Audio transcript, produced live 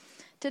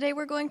Today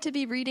we're going to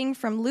be reading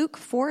from Luke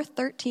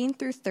 4:13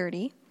 through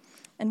 30.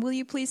 And will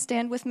you please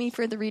stand with me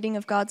for the reading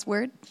of God's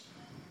Word?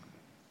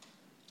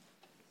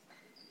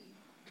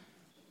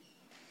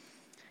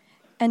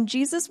 And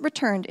Jesus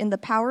returned in the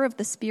power of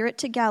the Spirit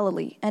to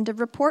Galilee, and a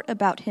report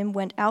about him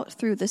went out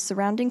through the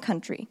surrounding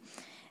country.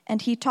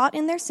 And he taught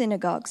in their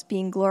synagogues,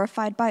 being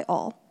glorified by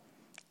all.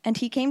 And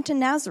he came to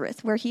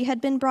Nazareth, where he had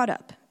been brought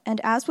up.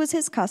 And as was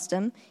his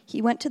custom, he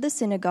went to the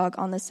synagogue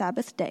on the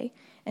Sabbath day,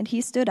 and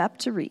he stood up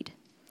to read.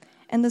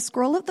 And the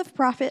scroll of the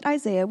prophet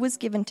Isaiah was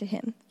given to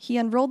him. He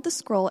unrolled the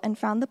scroll and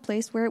found the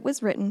place where it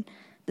was written,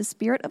 "The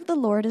Spirit of the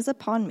Lord is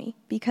upon me,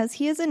 because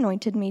he has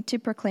anointed me to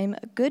proclaim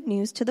good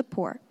news to the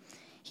poor.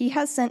 He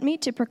has sent me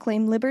to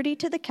proclaim liberty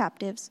to the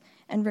captives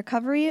and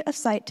recovery of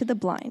sight to the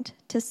blind,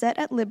 to set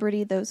at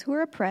liberty those who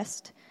are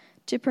oppressed,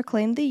 to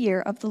proclaim the year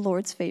of the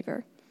Lord's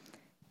favor."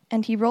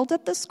 And he rolled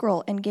up the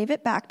scroll and gave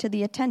it back to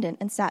the attendant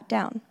and sat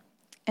down.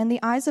 And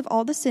the eyes of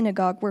all the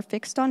synagogue were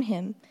fixed on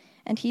him,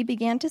 and he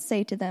began to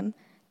say to them,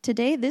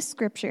 "Today this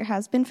scripture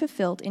has been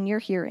fulfilled in your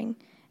hearing."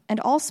 And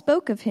all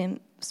spoke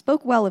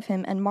well of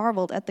him, and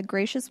marveled at the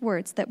gracious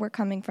words that were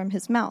coming from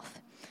his mouth.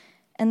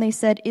 And they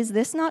said, "Is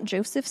this not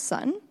Joseph's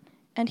son?"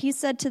 And he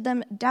said to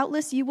them,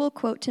 "Doubtless you will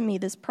quote to me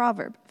this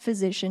proverb,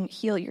 'Physician,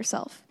 heal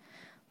yourself.'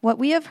 What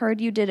we have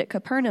heard you did at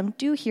Capernaum,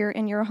 do here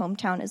in your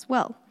hometown as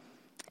well."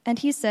 And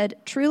he said,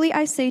 "Truly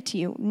I say to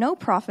you, no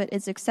prophet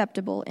is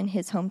acceptable in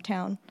his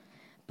hometown.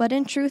 But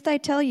in truth I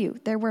tell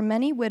you, there were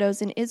many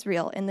widows in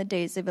Israel in the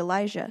days of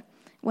Elijah,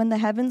 when the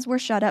heavens were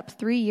shut up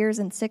 3 years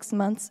and 6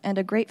 months, and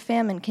a great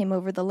famine came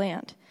over the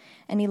land.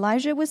 And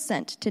Elijah was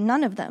sent to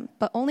none of them,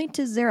 but only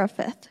to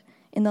Zarephath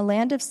in the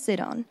land of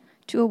Sidon,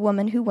 to a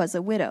woman who was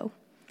a widow.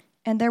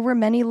 And there were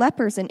many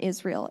lepers in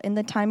Israel in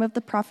the time of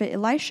the prophet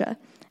Elisha,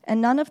 and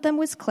none of them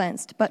was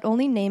cleansed, but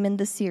only Naaman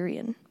the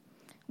Syrian.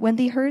 When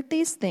they heard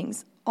these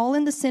things, all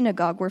in the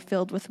synagogue were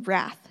filled with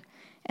wrath.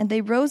 And they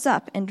rose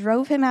up and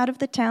drove him out of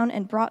the town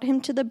and brought him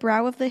to the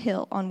brow of the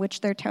hill on which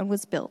their town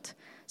was built,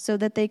 so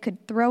that they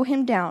could throw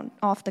him down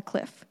off the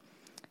cliff.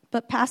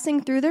 But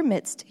passing through their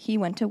midst, he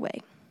went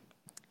away.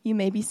 You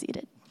may be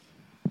seated.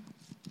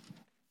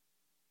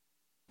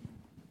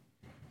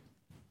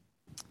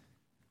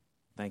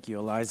 Thank you,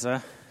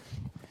 Eliza.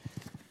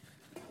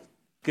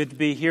 Good to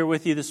be here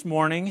with you this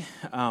morning.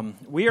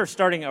 We are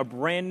starting a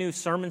brand new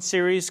sermon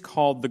series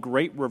called The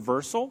Great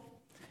Reversal.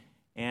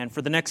 And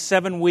for the next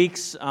 7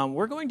 weeks,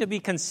 we're going to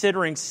be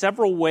considering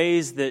several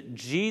ways that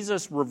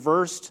Jesus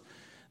reversed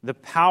the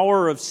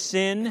power of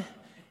sin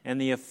and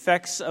the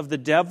effects of the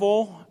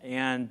devil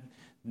and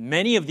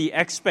many of the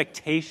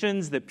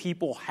expectations that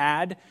people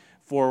had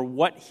for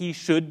what he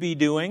should be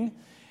doing.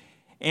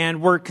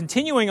 And we're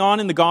continuing on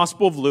in the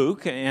Gospel of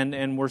Luke,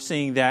 and we're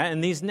seeing that.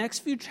 And these next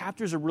few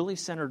chapters are really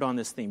centered on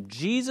this theme.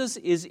 Jesus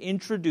is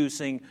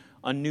introducing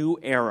a new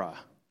era,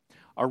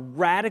 a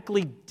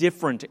radically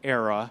different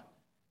era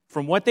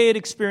from what they had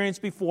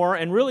experienced before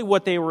and really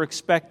what they were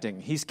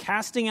expecting. He's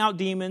casting out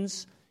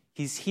demons,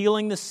 he's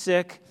healing the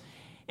sick,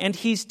 and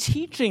he's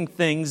teaching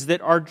things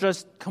that are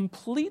just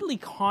completely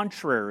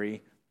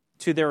contrary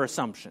to their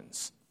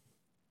assumptions.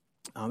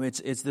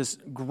 It's this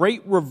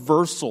great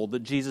reversal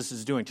that Jesus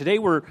is doing. Today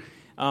we're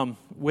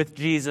with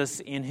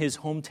Jesus in his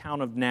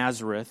hometown of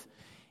Nazareth,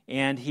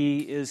 and he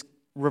is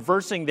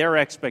reversing their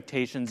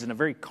expectations in a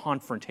very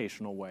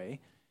confrontational way,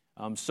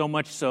 so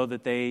much so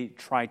that they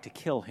tried to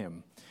kill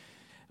him.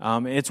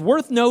 It's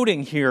worth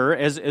noting here,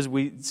 as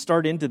we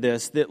start into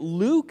this, that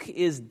Luke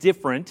is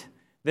different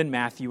than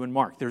Matthew and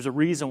Mark. There's a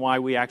reason why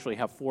we actually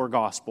have 4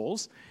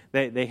 Gospels.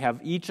 They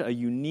have each a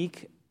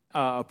unique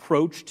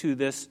approach to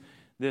this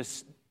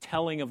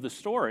telling of the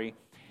story.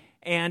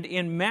 And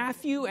in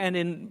Matthew and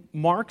in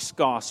Mark's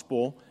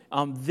Gospel,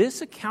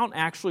 this account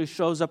actually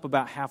shows up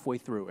about halfway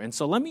through. And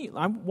so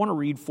I want to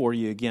read for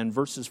you again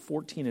verses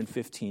 14 and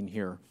 15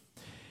 here.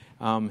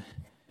 I'll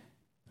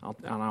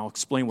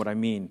explain what I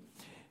mean.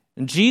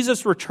 And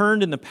Jesus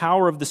returned in the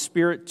power of the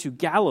Spirit to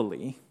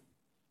Galilee.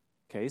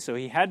 Okay, so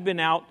he had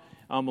been out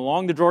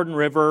along the Jordan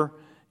River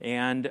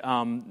and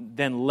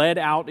then led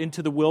out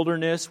into the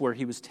wilderness where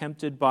he was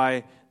tempted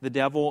by the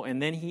devil,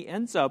 and then he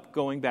ends up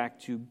going back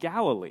to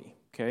Galilee.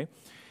 Okay,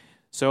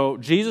 so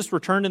Jesus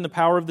returned in the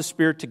power of the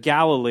Spirit to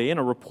Galilee, and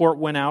a report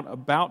went out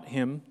about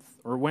him,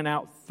 or went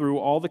out through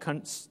all the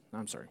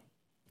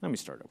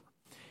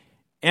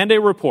And a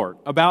report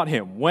about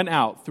him went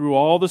out through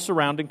all the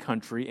surrounding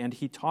country, and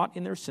he taught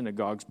in their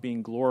synagogues,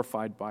 being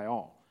glorified by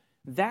all.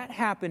 That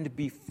happened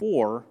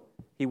before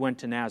he went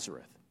to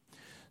Nazareth.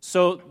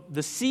 So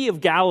the Sea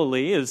of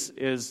Galilee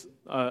is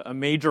a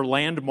major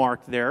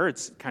landmark there.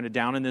 It's kind of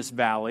down in this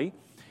valley.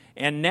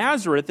 And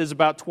Nazareth is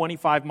about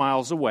 25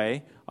 miles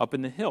away up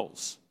in the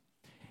hills.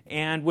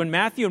 And when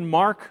Matthew and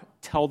Mark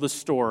tell the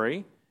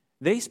story,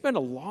 they spend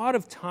a lot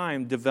of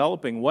time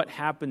developing what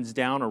happens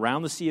down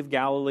around the Sea of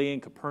Galilee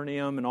and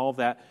Capernaum and all of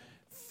that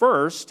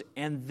first,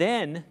 and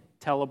then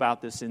tell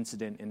about this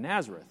incident in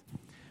Nazareth.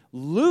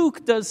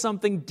 Luke does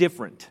something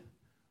different.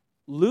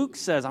 Luke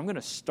says, I'm going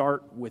to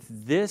start with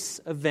this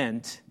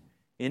event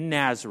in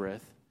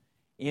Nazareth,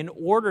 in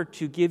order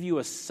to give you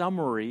a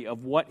summary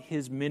of what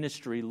his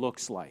ministry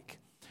looks like.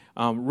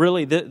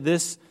 Really,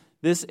 this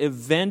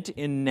event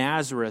in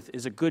Nazareth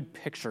is a good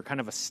picture, kind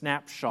of a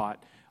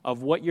snapshot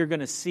of what you're going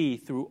to see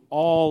through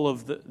all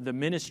of the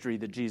ministry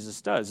that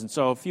Jesus does. And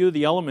so a few of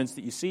the elements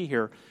that you see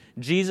here,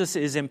 Jesus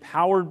is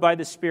empowered by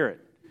the Spirit,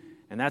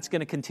 and that's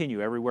going to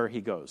continue everywhere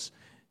he goes.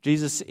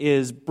 Jesus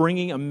is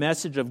bringing a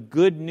message of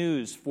good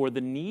news for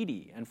the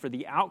needy and for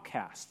the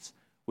outcasts,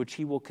 which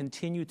he will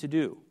continue to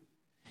do.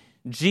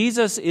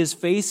 Jesus is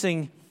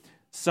facing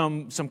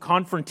some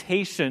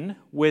confrontation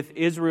with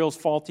Israel's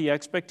faulty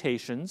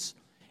expectations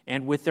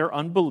and with their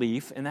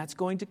unbelief, and that's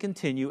going to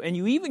continue. And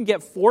you even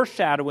get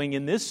foreshadowing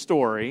in this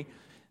story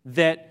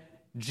that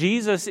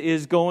Jesus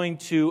is going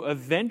to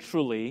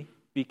eventually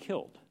be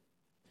killed.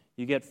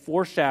 You get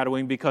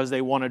foreshadowing because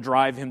they want to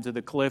drive him to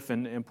the cliff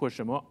and push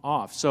him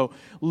off. So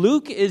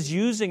Luke is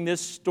using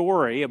this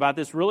story about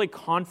this really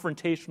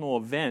confrontational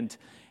event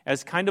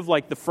as kind of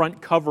like the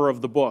front cover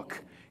of the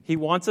book. He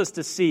wants us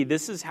to see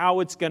this is how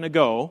it's going to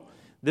go.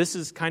 This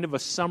is kind of a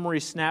summary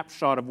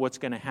snapshot of what's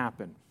going to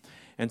happen.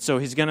 And so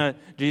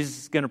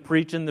Jesus is going to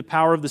preach in the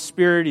power of the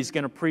Spirit. He's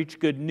going to preach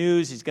good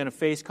news. He's going to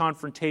face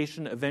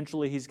confrontation.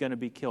 Eventually, he's going to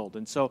be killed.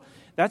 And so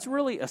that's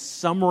really a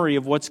summary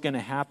of what's going to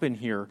happen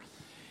here.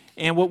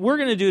 And what we're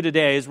going to do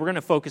today is we're going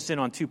to focus in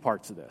on two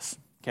parts of this.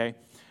 Okay?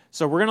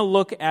 So we're going to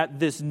look at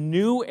this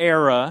new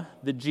era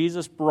that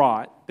Jesus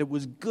brought that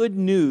was good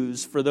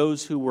news for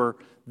those who were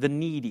the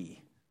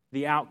needy,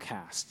 the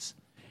outcasts.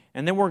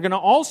 And then we're going to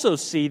also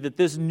see that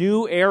this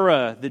new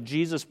era that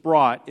Jesus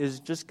brought is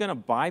just going to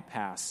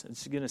bypass,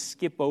 it's going to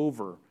skip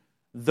over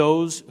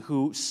those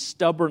who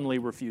stubbornly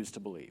refuse to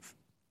believe.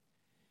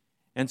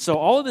 And so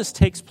all of this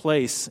takes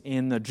place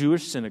in the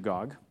Jewish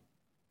synagogue.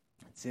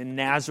 It's in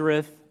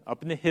Nazareth,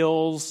 up in the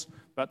hills,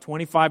 about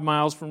 25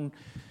 miles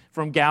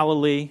from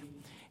Galilee.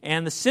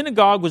 And the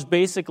synagogue was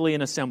basically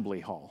an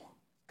assembly hall,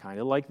 kind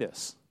of like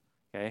this.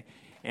 Okay?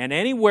 And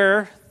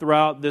anywhere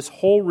throughout this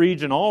whole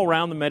region, all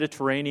around the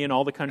Mediterranean,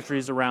 all the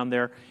countries around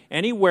there,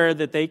 anywhere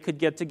that they could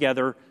get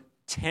together,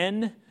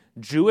 10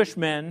 Jewish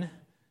men,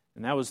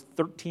 and that was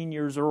 13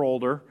 years or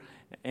older,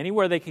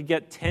 anywhere they could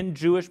get 10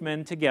 Jewish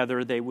men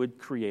together, they would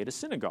create a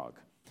synagogue.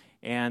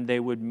 And they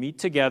would meet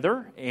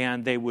together,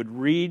 and they would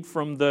read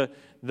from the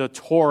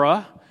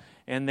Torah,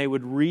 and they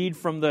would read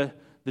from the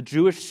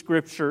Jewish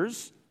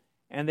scriptures,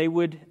 and they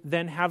would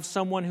then have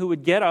someone who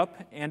would get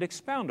up and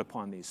expound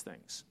upon these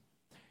things.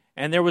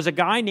 And there was a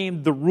guy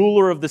named the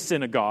ruler of the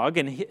synagogue,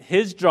 and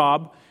his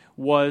job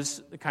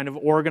was kind of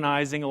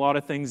organizing a lot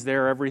of things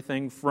there,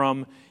 everything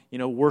from,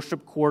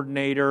 worship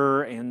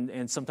coordinator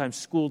and sometimes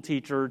school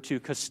teacher to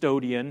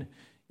custodian.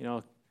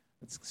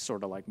 It's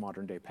sort of like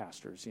modern-day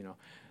pastors,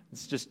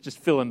 It's just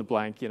fill in the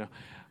blank, I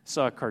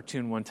saw a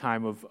cartoon one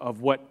time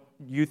of what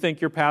you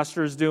think your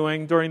pastor is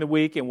doing during the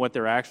week and what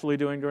they're actually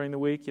doing during the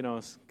week.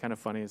 It's kind of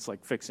funny. It's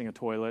like fixing a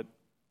toilet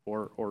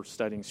or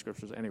studying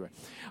scriptures. Anyway,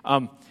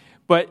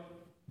 but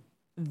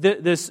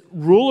this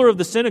ruler of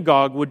the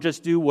synagogue would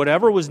just do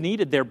whatever was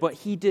needed there, but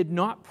he did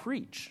not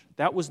preach.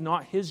 That was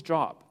not his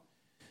job.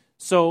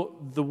 So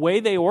the way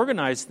they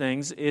organized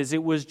things is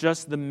it was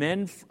just the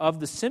men of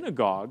the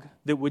synagogue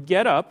that would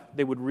get up,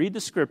 they would read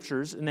the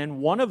scriptures, and then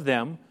one of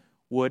them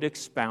would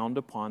expound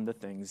upon the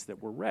things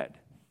that were read.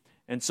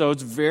 And so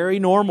it's very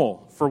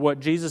normal for what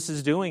Jesus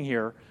is doing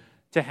here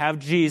to have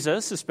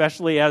Jesus,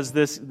 especially as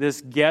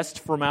this guest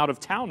from out of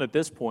town at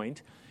this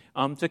point,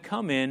 to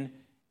come in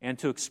and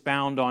to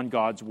expound on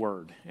God's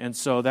word. And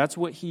so that's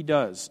what he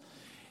does.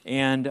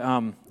 And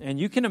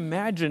you can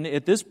imagine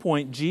at this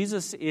point,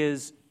 Jesus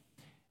is,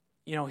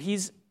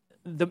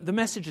 the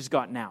message has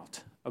gotten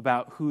out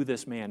about who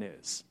this man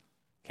is.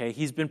 Okay,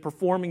 he's been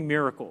performing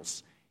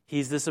miracles.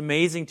 He's this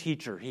amazing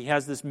teacher. He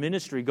has this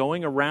ministry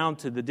going around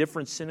to the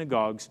different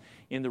synagogues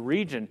in the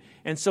region.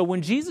 And so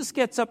when Jesus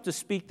gets up to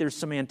speak, there's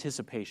some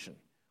anticipation.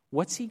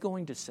 What's he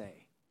going to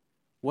say?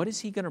 What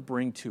is he going to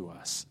bring to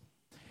us?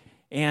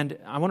 And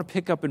I want to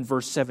pick up in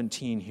verse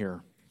 17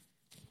 here.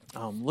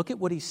 Look at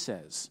what he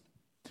says.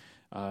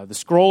 The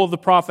scroll of the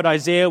prophet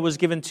Isaiah was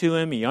given to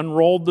him. He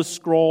unrolled the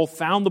scroll,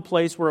 found the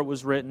place where it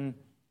was written,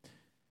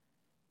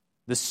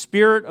 "The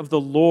Spirit of the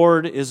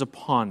Lord is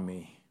upon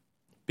me,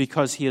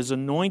 because he has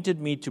anointed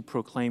me to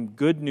proclaim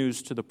good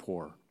news to the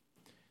poor.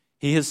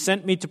 He has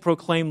sent me to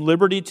proclaim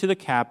liberty to the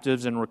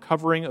captives and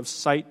recovering of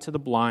sight to the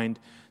blind,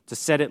 to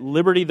set at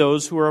liberty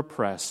those who are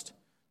oppressed,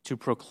 to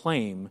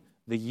proclaim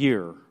the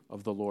year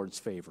of the Lord's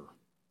favor."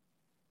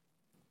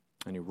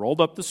 And he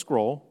rolled up the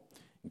scroll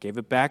and gave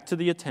it back to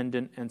the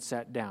attendant and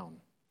sat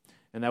down.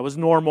 And that was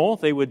normal.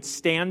 They would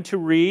stand to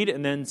read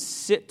and then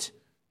sit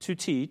to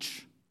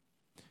teach.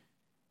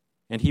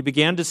 And he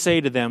began to say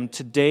to them,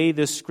 "Today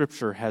this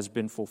scripture has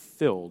been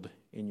fulfilled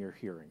in your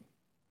hearing."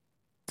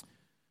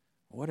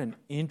 What an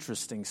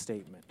interesting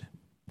statement.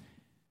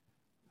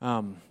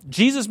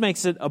 Jesus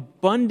makes it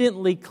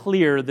abundantly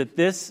clear that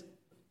this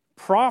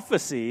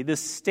prophecy, this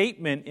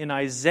statement in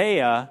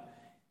Isaiah,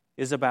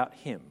 is about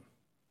him.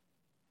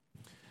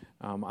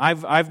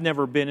 I've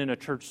never been in a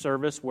church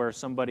service where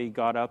somebody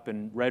got up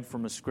and read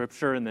from a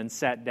scripture and then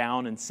sat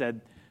down and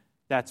said,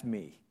 "That's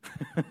me."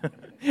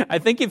 I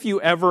think if you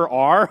ever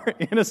are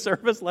in a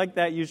service like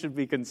that, you should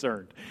be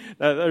concerned.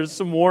 There's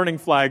some warning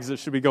flags that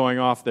should be going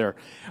off there.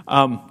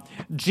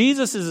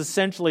 Jesus is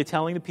essentially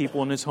telling the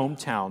people in his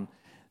hometown,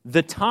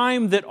 the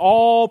time that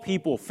all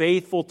people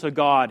faithful to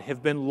God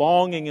have been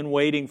longing and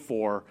waiting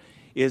for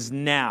is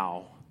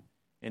now,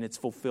 and it's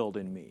fulfilled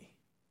in me.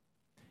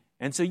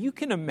 And so you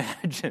can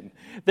imagine,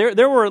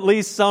 there were at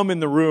least some in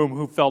the room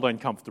who felt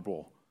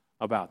uncomfortable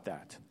about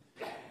that.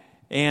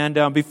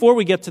 And before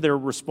we get to their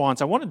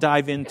response, I want to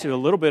dive into a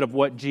little bit of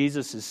what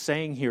Jesus is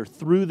saying here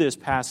through this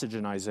passage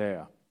in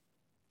Isaiah.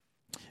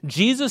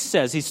 Jesus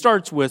says, he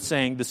starts with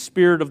saying, "The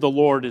Spirit of the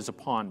Lord is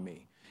upon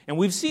me." And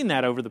we've seen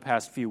that over the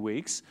past few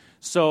weeks.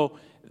 So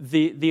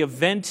the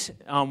event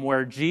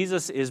where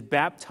Jesus is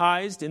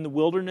baptized in the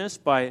wilderness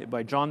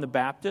by John the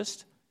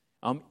Baptist,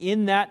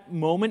 in that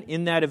moment,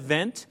 in that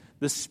event,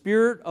 the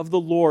Spirit of the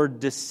Lord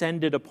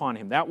descended upon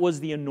him. That was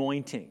the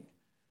anointing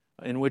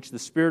in which the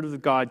Spirit of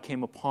God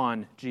came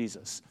upon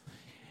Jesus.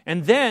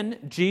 And then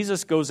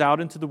Jesus goes out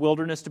into the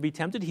wilderness to be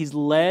tempted. He's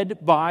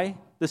led by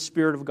the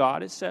Spirit of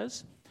God, it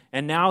says.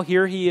 And now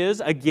here he is,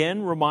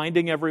 again,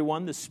 reminding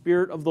everyone the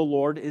Spirit of the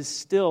Lord is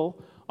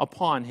still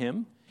upon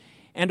him.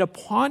 And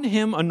upon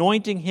him,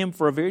 anointing him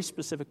for a very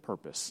specific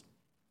purpose.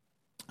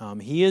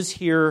 He is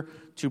here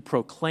to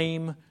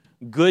proclaim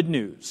good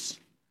news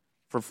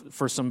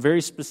for some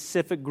very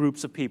specific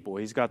groups of people.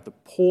 He's got the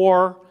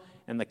poor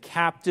and the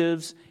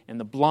captives and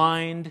the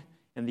blind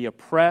and the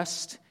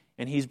oppressed,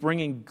 and he's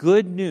bringing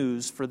good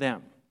news for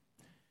them.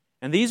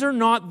 And these are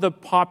not the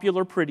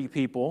popular pretty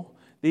people.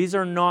 These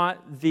are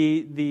not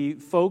the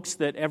folks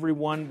that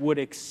everyone would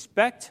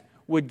expect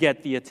would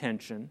get the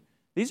attention.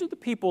 These are the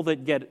people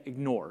that get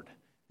ignored.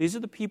 These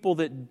are the people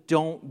that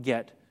don't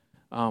get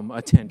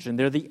attention.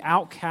 They're the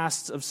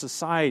outcasts of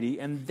society,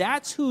 and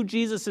that's who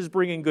Jesus is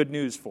bringing good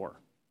news for.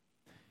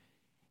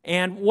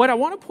 And what I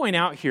want to point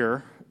out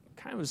here,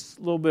 kind of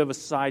a little bit of a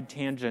side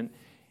tangent,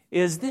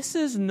 is this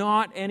is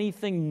not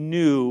anything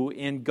new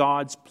in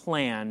God's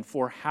plan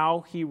for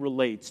how he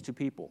relates to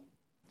people.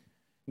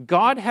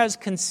 God has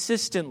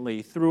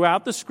consistently,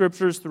 throughout the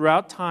Scriptures,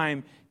 throughout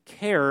time,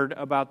 cared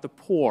about the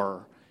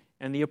poor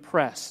and the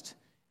oppressed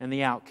and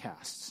the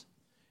outcasts.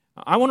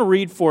 I want to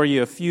read for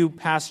you a few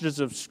passages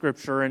of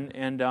Scripture,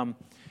 and I'm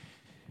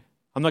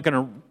not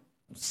going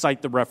to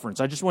cite the reference.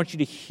 I just want you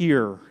to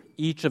hear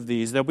each of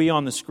these. They'll be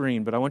on the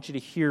screen, but I want you to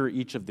hear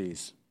each of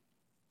these.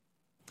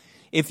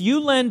 "If you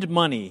lend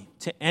money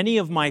to any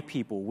of my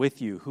people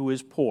with you who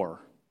is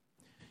poor,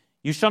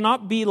 you shall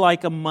not be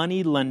like a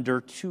money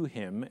lender to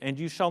him, and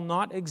you shall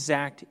not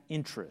exact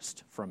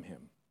interest from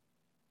him.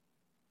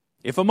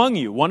 If among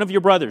you one of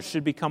your brothers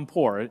should become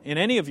poor in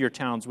any of your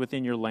towns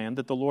within your land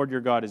that the Lord your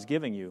God is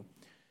giving you,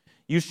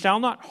 you shall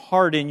not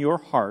harden your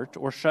heart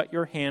or shut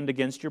your hand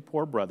against your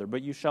poor brother,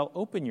 but you shall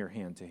open your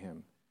hand to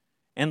him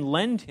and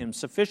lend him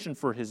sufficient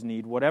for his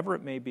need, whatever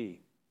it may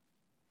be.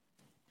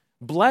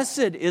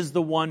 Blessed is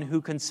the one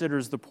who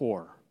considers the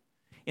poor.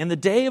 In the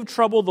day of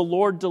trouble, the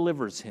Lord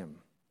delivers him.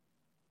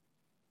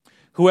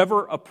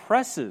 Whoever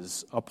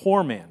oppresses a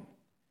poor man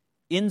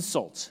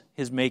insults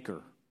his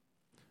maker,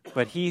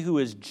 but he who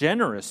is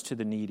generous to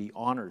the needy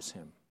honors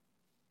him.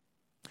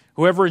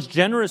 Whoever is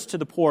generous to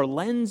the poor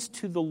lends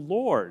to the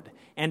Lord,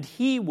 and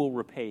he will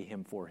repay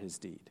him for his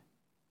deed.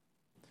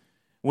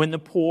 When the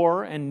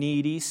poor and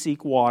needy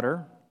seek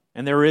water,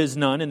 and there is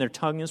none, and their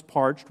tongue is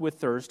parched with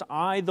thirst,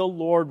 I, the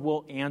Lord,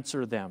 will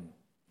answer them.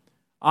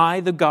 I,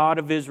 the God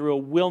of Israel,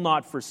 will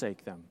not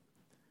forsake them.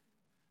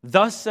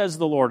 Thus says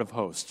the Lord of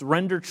hosts,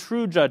 render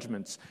true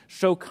judgments,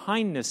 show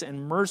kindness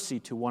and mercy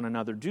to one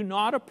another. Do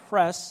not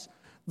oppress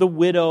the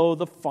widow,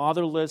 the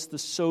fatherless, the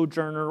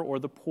sojourner, or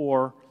the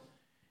poor,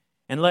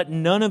 and let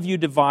none of you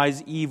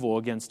devise evil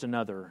against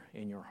another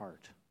in your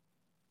heart."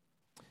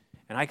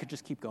 And I could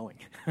just keep going.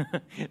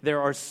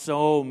 There are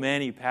so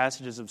many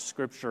passages of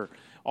Scripture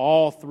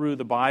all through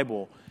the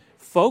Bible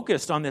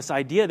focused on this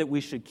idea that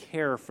we should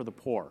care for the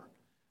poor.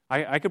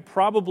 I could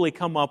probably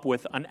come up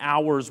with an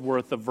hour's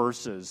worth of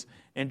verses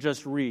and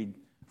just read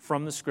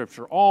from the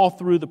Scripture, all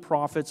through the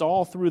prophets,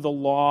 all through the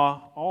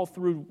law, all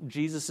through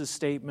Jesus'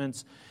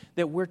 statements,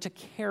 that we're to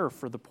care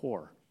for the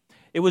poor.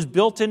 It was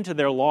built into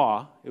their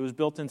law. It was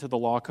built into the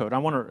law code. I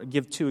want to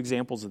give two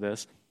examples of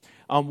this.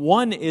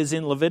 One is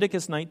in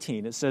Leviticus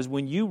 19. It says,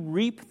 "When you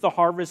reap the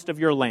harvest of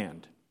your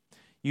land,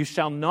 you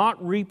shall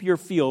not reap your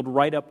field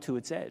right up to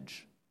its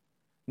edge.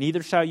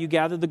 Neither shall you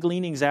gather the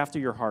gleanings after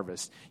your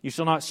harvest. You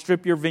shall not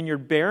strip your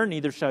vineyard bare,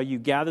 neither shall you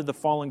gather the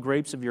fallen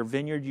grapes of your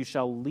vineyard. You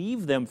shall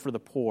leave them for the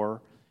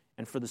poor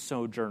and for the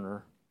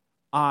sojourner.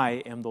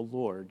 I am the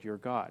Lord your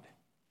God."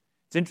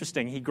 It's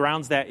interesting. He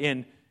grounds that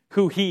in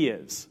who he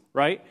is,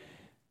 right?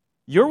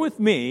 You're with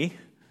me,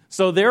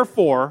 so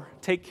therefore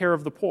take care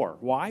of the poor.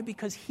 Why?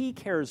 Because he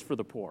cares for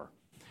the poor.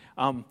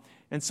 And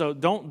so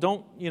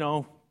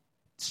don't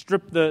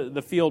strip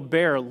the field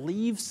bare.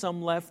 Leave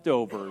some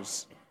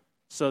leftovers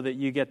so that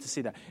you get to see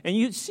that. And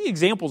you see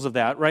examples of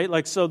that, right?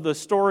 Like, so the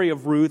story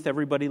of Ruth,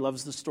 everybody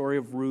loves the story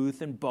of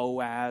Ruth and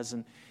Boaz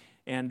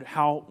and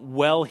how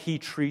well he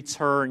treats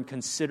her and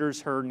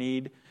considers her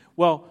need.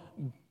 Well,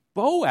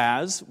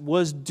 Boaz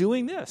was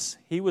doing this.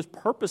 He was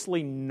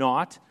purposely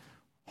not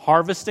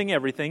harvesting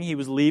everything. He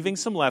was leaving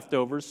some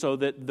leftovers so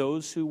that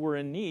those who were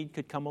in need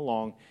could come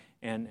along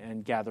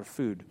and gather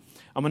food.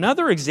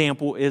 Another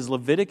example is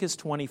Leviticus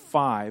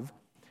 25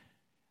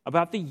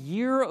 about the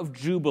year of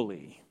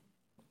Jubilee.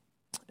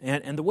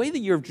 And the way the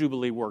year of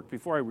Jubilee worked,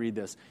 before I read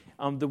this,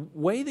 the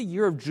way the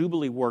year of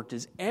Jubilee worked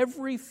is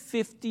every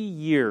 50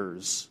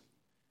 years,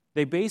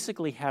 they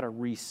basically had a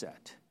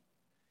reset.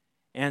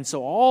 And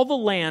so all the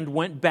land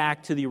went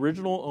back to the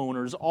original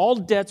owners. All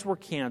debts were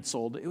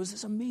canceled. It was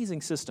this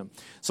amazing system.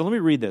 So let me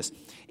read this.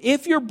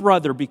 If your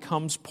brother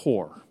becomes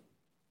poor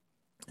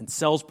and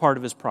sells part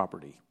of his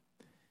property,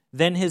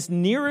 then his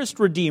nearest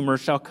redeemer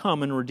shall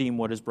come and redeem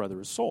what his brother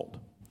has sold.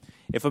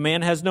 If a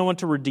man has no one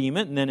to redeem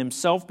it, and then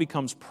himself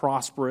becomes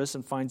prosperous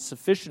and finds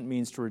sufficient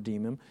means to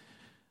redeem him,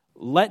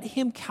 let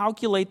him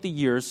calculate the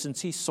years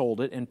since he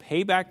sold it and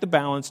pay back the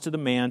balance to the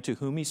man to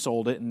whom he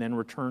sold it, and then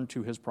return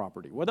to his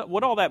property.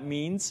 What all that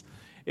means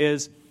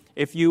is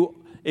if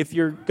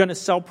you're going to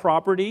sell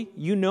property,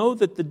 you know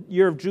that the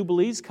year of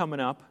Jubilee is coming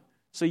up,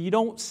 so you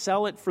don't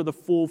sell it for the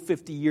full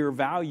 50-year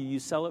value. You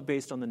sell it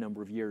based on the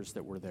number of years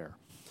that were there.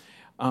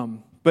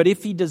 But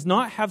if he does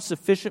not have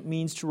sufficient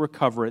means to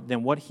recover it,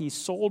 then what he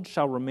sold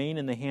shall remain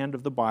in the hand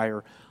of the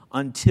buyer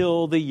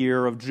until the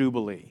year of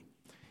Jubilee.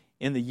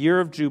 In the year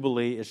of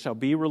Jubilee it shall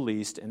be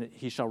released, and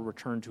he shall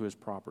return to his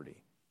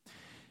property.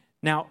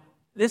 Now,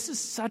 this is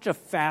such a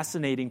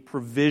fascinating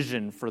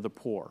provision for the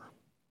poor.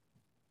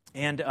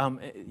 And,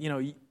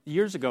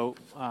 years ago,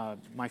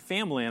 my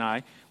family and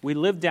I, we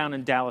lived down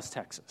in Dallas,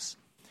 Texas.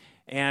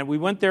 And we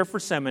went there for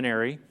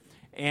seminary.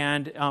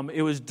 And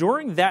it was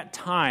during that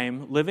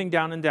time, living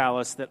down in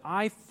Dallas, that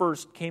I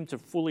first came to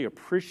fully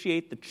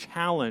appreciate the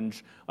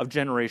challenge of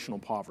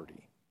generational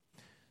poverty.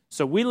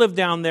 So we lived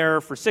down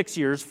there for 6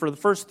 years. For the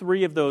first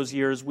 3 of those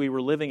years, we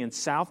were living in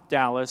South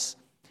Dallas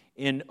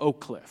in Oak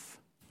Cliff.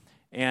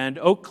 And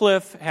Oak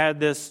Cliff had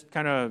this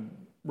kind of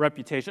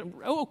reputation.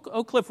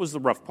 Oak Cliff was the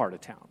rough part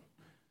of town.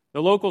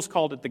 The locals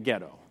called it the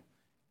ghetto.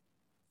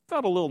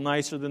 Felt a little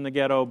nicer than the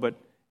ghetto, but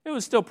it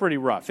was still pretty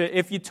rough.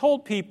 If you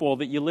told people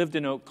that you lived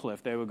in Oak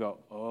Cliff, they would go,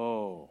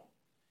 oh.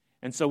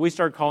 And so we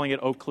started calling it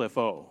Oak Cliff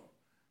O,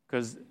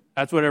 because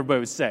that's what everybody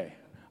would say.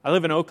 I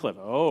live in Oak Cliff.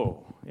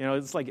 Oh.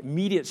 It's like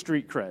immediate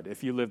street cred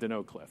if you lived in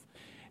Oak Cliff.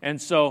 And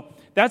so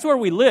that's where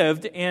we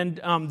lived. And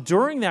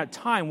during that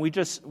time,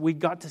 we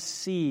got to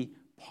see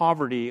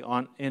poverty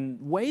in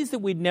ways that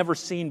we'd never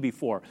seen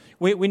before.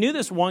 We knew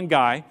this one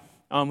guy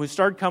who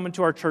started coming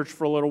to our church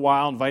for a little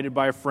while, invited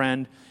by a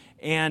friend.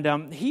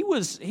 And he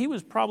was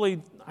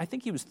probably, I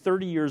think he was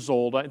 30 years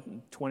old,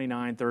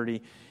 29,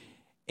 30.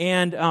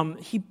 And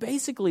he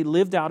basically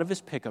lived out of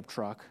his pickup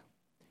truck,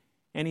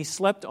 and he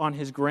slept on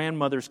his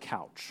grandmother's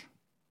couch.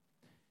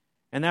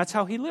 And that's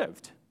how he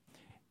lived.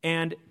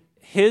 And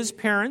his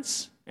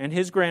parents and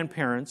his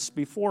grandparents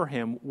before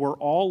him were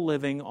all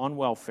living on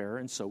welfare,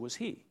 and so was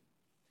he.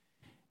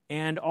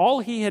 And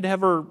all he had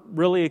ever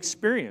really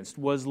experienced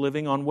was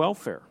living on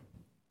welfare.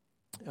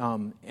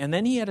 And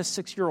then he had a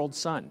 6-year-old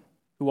son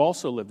who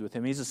also lived with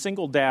him. He's a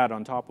single dad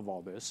on top of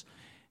all this.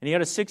 And he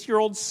had a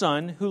 6-year-old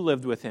son who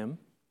lived with him.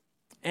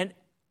 And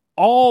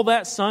all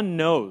that son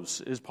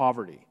knows is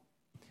poverty.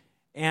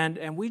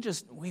 And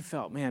we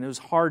felt, man, it was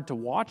hard to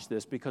watch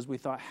this because we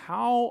thought,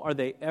 how are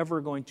they ever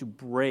going to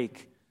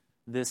break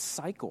this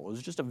cycle? It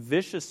was just a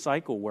vicious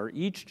cycle where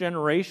each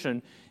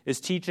generation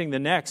is teaching the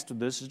next,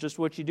 this is just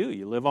what you do.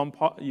 You live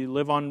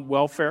on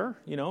welfare,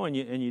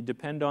 and you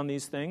depend on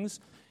these things.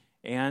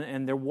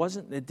 And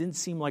it didn't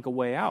seem like a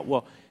way out.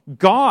 Well,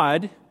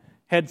 God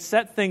had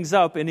set things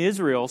up in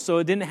Israel so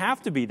it didn't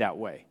have to be that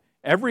way.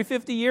 Every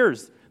 50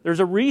 years,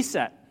 there's a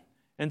reset.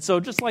 And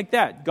so just like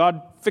that,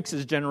 God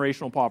fixes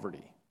generational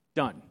poverty.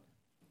 Done.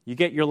 You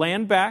get your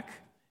land back.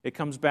 It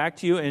comes back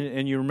to you.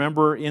 And you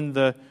remember in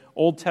the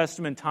Old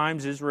Testament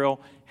times, Israel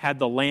had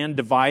the land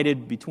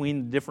divided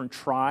between the different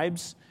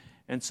tribes.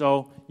 And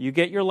so you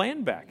get your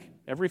land back.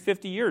 Every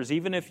 50 years,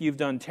 even if you've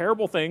done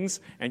terrible things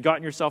and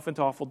gotten yourself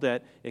into awful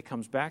debt, it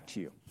comes back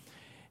to you.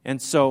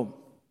 And so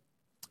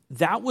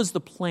that was the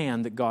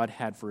plan that God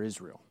had for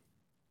Israel.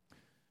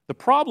 The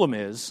problem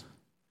is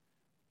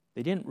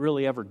they didn't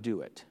really ever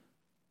do it.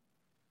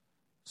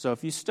 So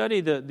if you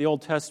study the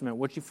Old Testament,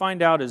 what you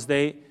find out is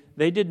they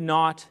did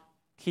not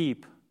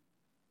keep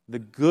the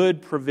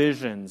good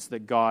provisions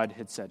that God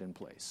had set in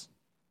place.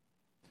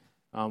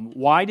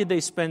 Why did they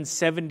spend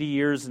 70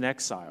 years in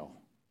exile?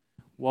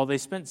 Well, they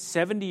spent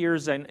 70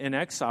 years in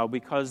exile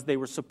because they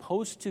were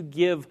supposed to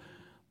give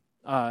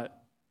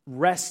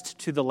rest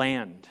to the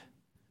land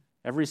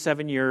every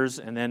 7 years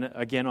and then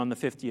again on the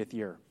 50th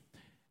year.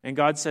 And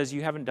God says,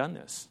 you haven't done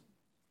this.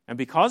 And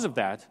because of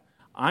that,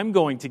 I'm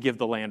going to give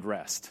the land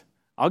rest.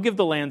 I'll give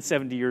the land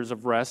 70 years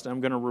of rest, and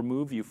I'm going to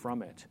remove you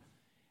from it.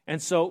 And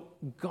so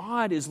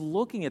God is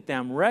looking at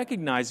them,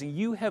 recognizing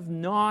you have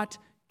not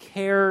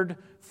cared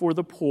for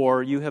the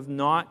poor. You have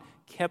not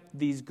kept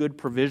these good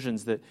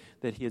provisions that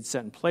he had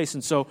set in place.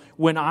 And so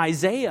when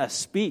Isaiah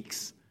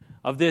speaks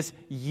of this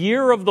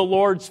year of the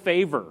Lord's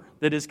favor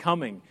that is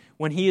coming,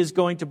 when he is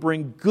going to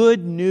bring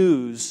good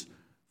news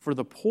for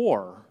the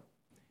poor,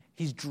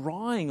 he's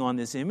drawing on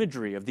this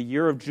imagery of the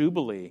year of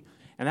Jubilee.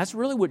 And that's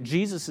really what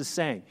Jesus is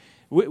saying.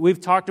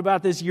 We've talked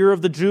about this year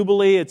of the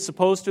Jubilee. It's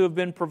supposed to have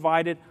been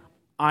provided.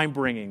 I'm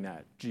bringing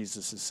that,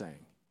 Jesus is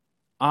saying.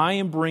 I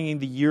am bringing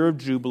the year of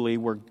Jubilee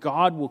where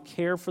God will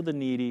care for the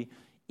needy.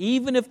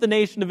 Even if the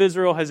nation of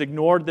Israel has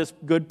ignored this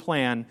good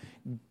plan,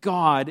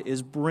 God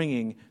is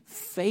bringing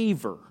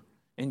favor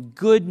and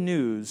good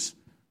news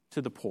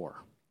to the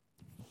poor.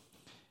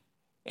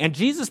 And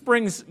Jesus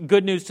brings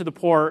good news to the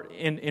poor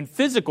in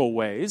physical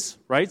ways,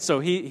 right? So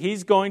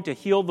he's going to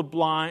heal the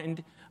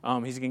blind.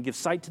 He's going to give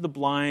sight to the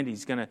blind.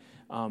 He's going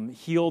to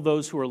heal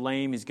those who are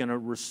lame. He's going to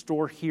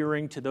restore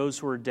hearing to those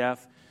who are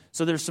deaf.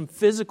 So there's some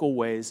physical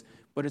ways,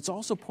 but it's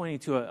also pointing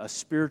to a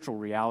spiritual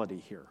reality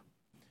here.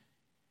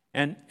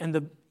 And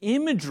the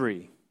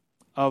imagery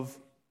of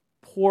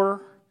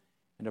poor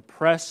and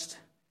oppressed,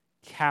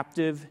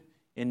 captive,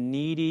 and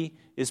needy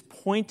is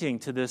pointing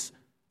to this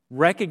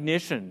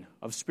recognition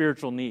of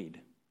spiritual need.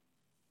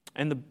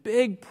 And the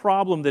big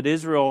problem that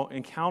Israel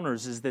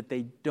encounters is that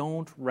they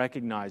don't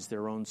recognize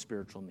their own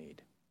spiritual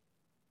need.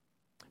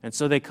 And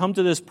so they come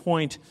to this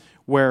point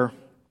where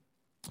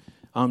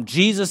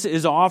Jesus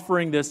is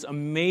offering this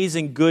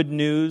amazing good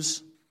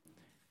news,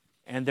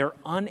 and they're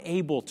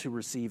unable to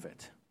receive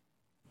it.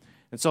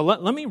 And so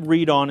let me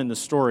read on in the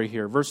story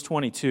here, verse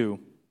 22.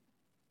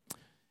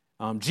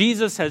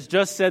 Jesus has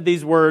just said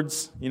these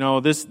words,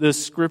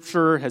 this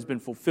scripture has been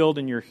fulfilled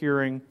in your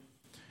hearing.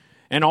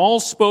 And all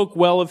spoke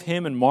well of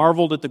him and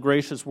marveled at the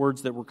gracious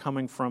words that were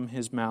coming from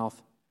his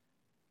mouth.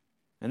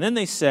 And then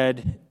they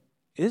said,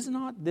 "Is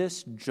not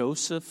this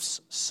Joseph's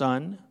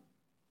son?"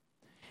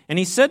 And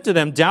he said to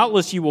them,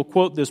 "Doubtless you will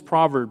quote this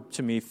proverb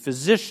to me,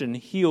 'Physician,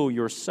 heal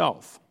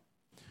yourself.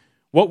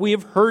 What we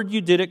have heard you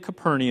did at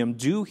Capernaum,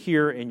 do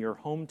here in your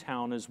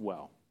hometown as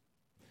well.'"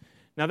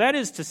 Now that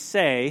is to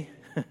say,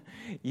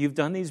 you've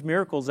done these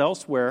miracles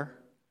elsewhere.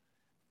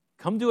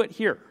 Come do it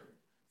here.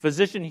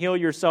 Physician, heal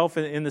yourself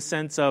in the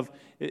sense of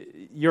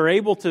you're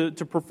able to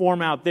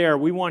perform out there.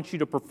 We want you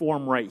to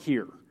perform right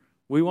here.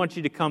 We want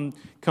you to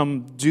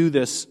come do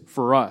this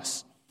for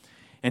us.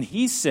 And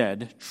he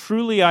said,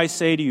 "Truly I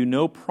say to you,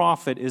 no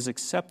prophet is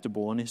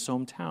acceptable in his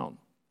hometown.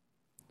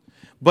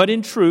 But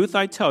in truth,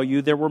 I tell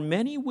you, there were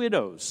many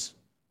widows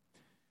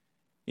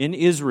in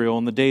Israel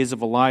in the days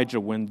of Elijah,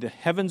 when the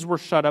heavens were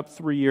shut up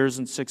 3 years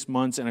and 6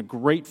 months, and a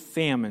great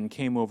famine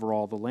came over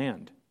all the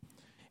land.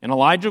 And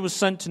Elijah was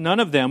sent to none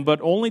of them, but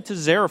only to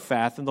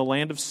Zarephath in the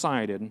land of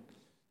Sidon,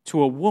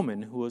 to a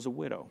woman who was a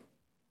widow.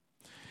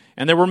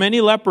 And there were many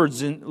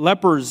lepers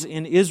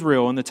in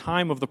Israel in the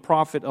time of the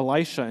prophet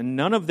Elisha, and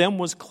none of them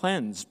was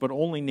cleansed, but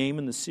only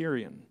Naaman the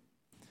Syrian."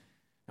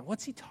 Now,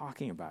 what's he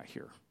talking about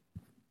here?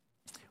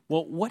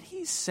 Well, what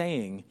he's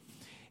saying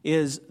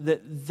is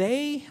that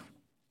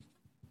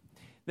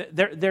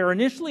they're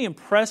initially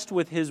impressed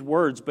with his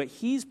words, but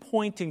he's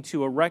pointing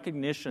to a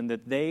recognition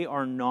that they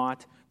are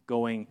not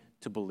going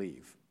to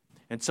believe.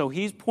 And so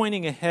he's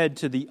pointing ahead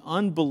to the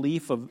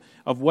unbelief of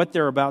what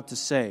they're about to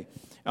say.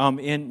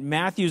 In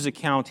Matthew's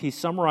account, he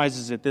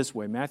summarizes it this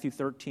way, Matthew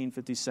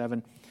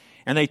 13:57,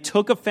 "And they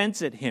took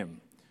offense at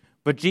him.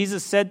 But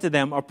Jesus said to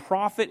them, 'A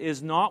prophet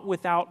is not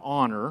without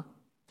honor,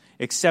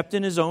 except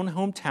in his own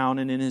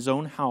hometown and in his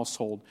own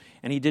household.'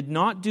 And he did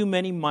not do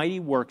many mighty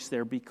works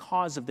there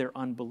because of their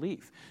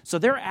unbelief." So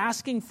they're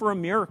asking for a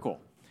miracle.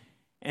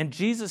 And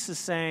Jesus is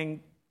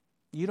saying,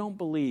 you don't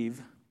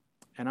believe,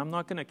 and I'm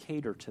not going to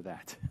cater to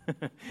that.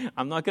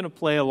 I'm not going to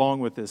play along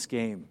with this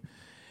game.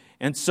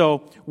 And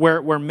so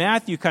where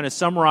Matthew kind of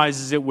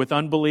summarizes it with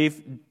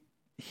unbelief,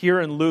 here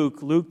in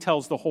Luke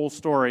tells the whole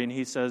story, and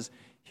he says,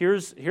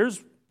 here's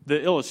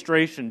the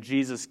illustration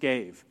Jesus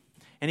gave.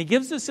 And he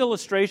gives this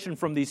illustration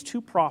from these two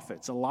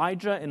prophets,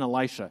 Elijah and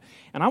Elisha.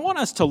 And I want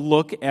us to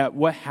look at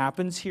what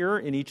happens here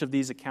in each of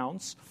these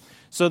accounts.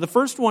 So the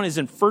first one is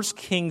in 1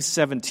 Kings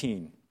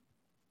 17.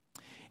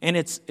 And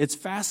it's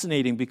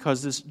fascinating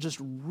because this just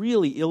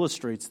really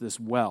illustrates this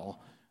well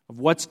of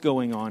what's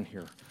going on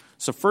here.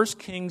 So 1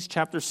 Kings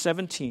chapter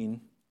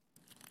 17,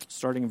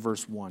 starting in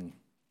verse 1.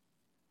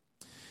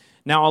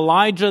 "Now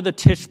Elijah the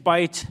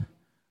Tishbite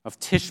of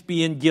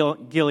Tishbe in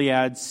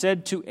Gilead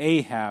said to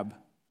Ahab,"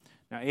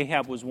 now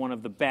Ahab was one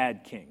of the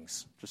bad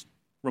kings, just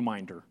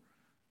reminder.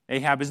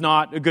 Ahab is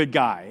not a good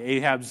guy.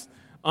 Ahab's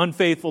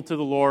unfaithful to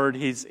the Lord.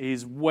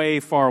 He's way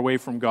far away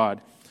from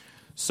God.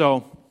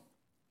 So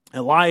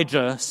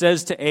Elijah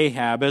says to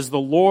Ahab, "As the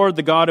Lord,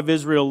 the God of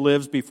Israel,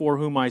 lives before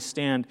whom I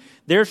stand,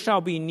 there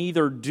shall be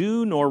neither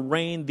dew nor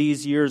rain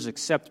these years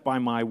except by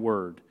my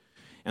word."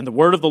 And the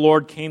word of the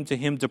Lord came to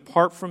him,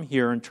 "Depart from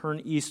here and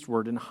turn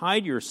eastward and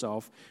hide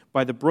yourself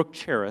by the brook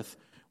Cherith,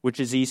 which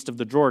is east of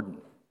the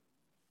Jordan."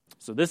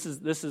 So this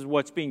is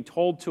what's being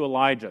told to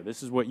Elijah.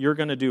 This is what you're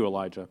going to do,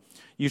 Elijah.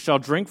 "You shall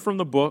drink from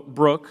the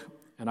brook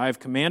and I have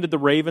commanded the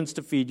ravens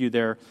to feed you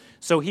there."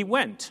 So he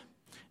went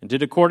and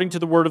did according to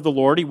the word of the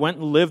Lord. He went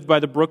and lived by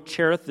the brook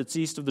Cherith that's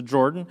east of the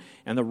Jordan,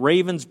 and the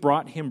ravens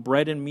brought him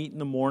bread and meat in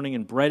the morning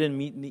and bread and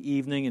meat in the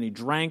evening, and he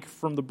drank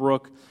from the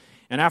brook.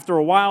 And after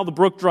a while, the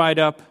brook dried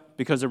up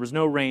because there was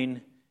no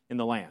rain in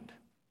the land.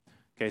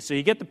 Okay, so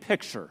you get the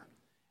picture.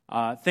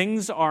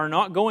 Things are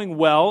not going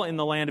well in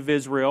the land of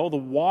Israel. The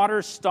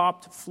water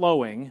stopped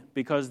flowing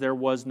because there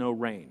was no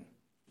rain.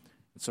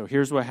 So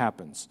here's what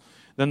happens.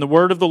 Then the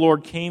word of the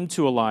Lord came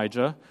to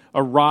Elijah,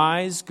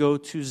 "Arise, go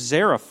to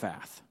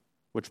Zarephath,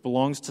 which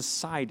belongs to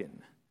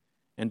Sidon,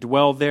 and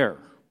dwell there."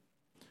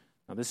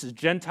 Now this is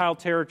Gentile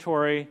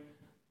territory,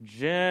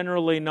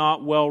 generally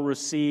not well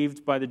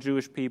received by the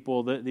Jewish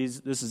people.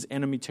 This is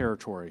enemy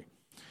territory.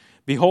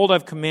 "Behold,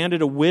 I've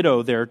commanded a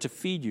widow there to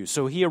feed you."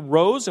 So he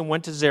arose and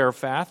went to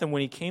Zarephath, and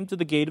when he came to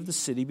the gate of the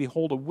city,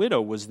 behold, a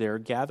widow was there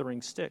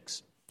gathering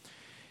sticks.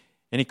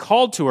 And he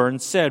called to her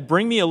and said,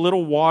 "Bring me a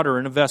little water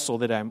in a vessel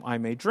that I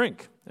may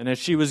drink." And as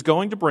she was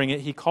going to bring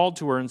it, he called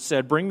to her and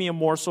said, "Bring me a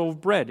morsel of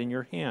bread in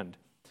your hand."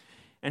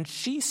 And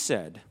she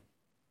said,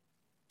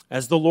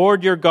 "As the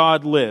Lord your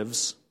God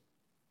lives,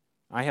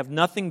 I have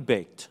nothing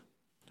baked,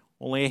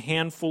 only a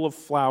handful of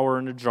flour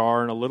in a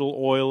jar and a little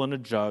oil in a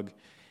jug.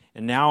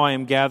 And now I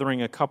am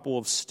gathering a couple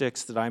of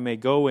sticks that I may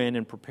go in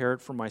and prepare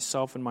it for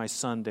myself and my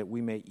son, that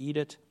we may eat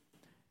it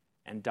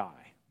and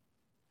die."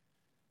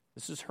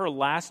 This is her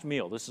last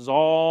meal. This is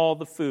all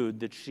the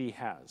food that she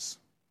has.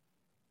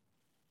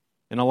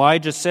 And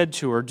Elijah said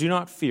to her, "Do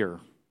not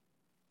fear.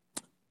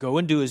 Go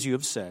and do as you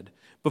have said.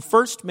 But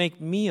first make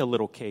me a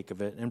little cake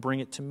of it and bring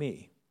it to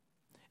me.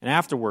 And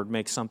afterward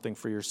make something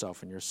for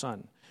yourself and your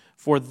son.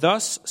 For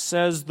thus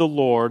says the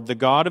Lord, the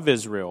God of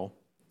Israel,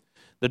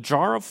 the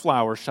jar of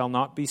flour shall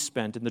not be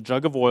spent, and the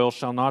jug of oil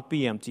shall not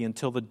be empty,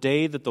 until the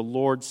day that the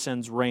Lord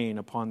sends rain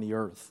upon the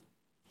earth."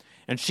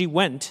 And she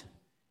went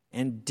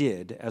and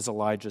did as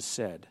Elijah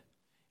said.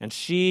 And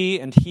she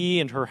and he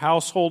and her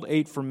household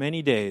ate for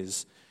many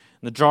days.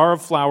 And the jar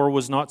of flour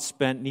was not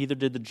spent, neither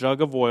did the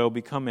jug of oil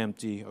become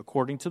empty,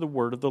 according to the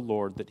word of the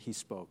Lord that he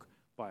spoke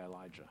by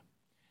Elijah.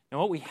 Now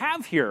what we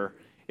have here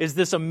is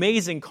this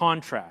amazing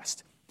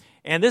contrast.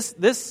 And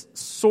this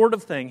sort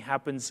of thing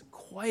happens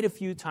quite a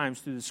few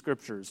times through the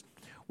Scriptures,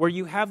 where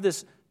you have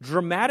this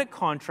dramatic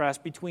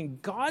contrast between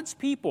God's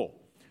people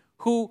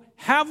who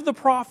have the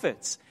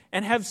prophets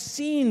and have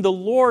seen the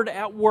Lord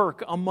at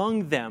work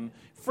among them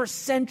for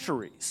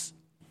centuries.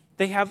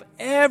 They have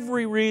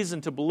every reason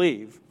to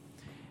believe.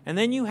 And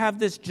then you have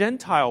this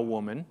Gentile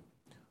woman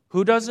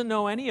who doesn't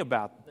know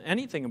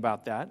anything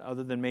about that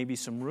other than maybe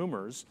some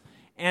rumors.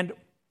 And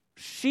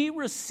she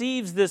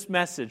receives this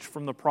message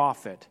from the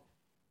prophet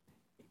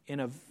in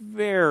a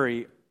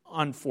very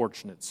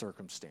unfortunate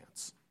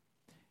circumstance.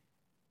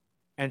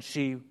 And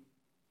she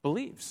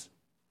believes.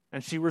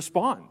 And she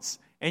responds.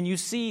 And you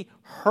see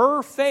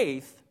her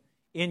faith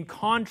in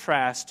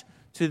contrast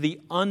to the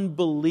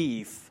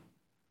unbelief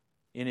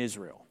in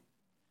Israel.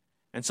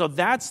 And so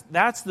that's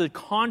the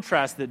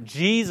contrast that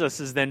Jesus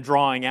is then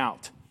drawing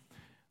out.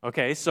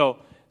 Okay, so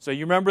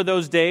you remember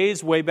those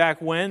days way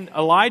back when?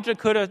 Elijah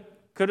could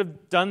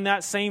have done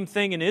that same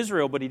thing in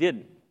Israel, but he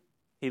didn't.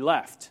 He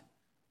left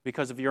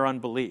because of your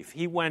unbelief.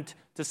 He went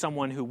to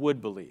someone who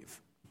would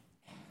believe.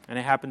 And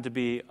it happened to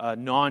be a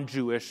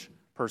non-Jewish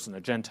person,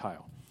 a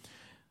Gentile.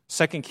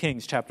 2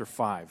 Kings chapter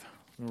 5.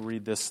 Let me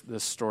read this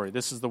story.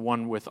 This is the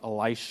one with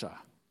Elisha.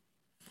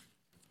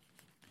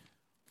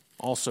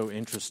 Also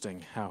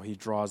interesting how he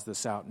draws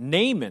this out.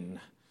 Naaman,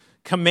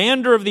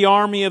 commander of the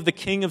army of the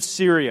king of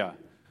Syria.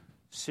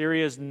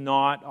 Syria is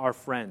not our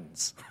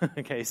friends.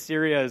 Okay,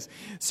 Syria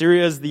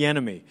is the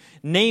enemy.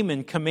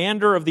 Naaman,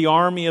 commander of the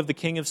army of the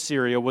king of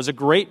Syria, was a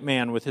great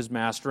man with his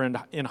master and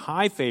in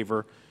high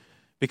favor,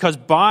 because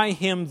by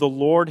him the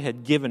Lord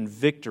had given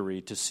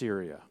victory to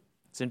Syria.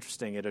 It's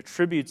interesting. It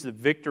attributes the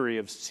victory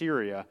of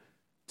Syria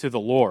to the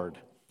Lord.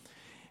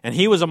 And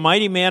he was a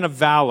mighty man of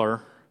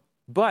valor,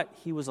 but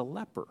he was a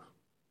leper,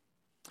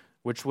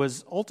 which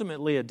was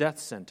ultimately a death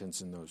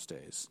sentence in those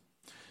days.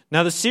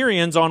 Now the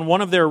Syrians, on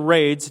one of their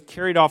raids, had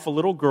carried off a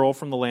little girl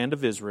from the land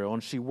of Israel,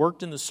 and she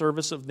worked in the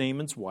service of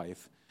Naaman's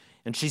wife.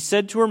 And she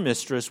said to her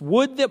mistress,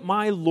 "Would that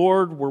my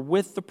Lord were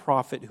with the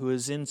prophet who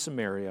is in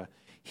Samaria.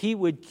 He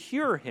would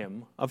cure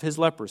him of his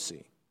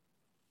leprosy."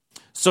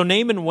 So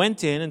Naaman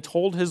went in and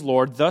told his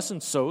Lord, "Thus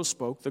and so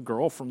spoke the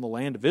girl from the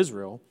land of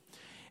Israel."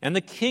 And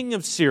the king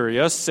of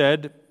Syria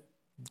said,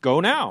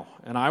 "Go now,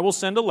 and I will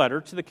send a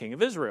letter to the king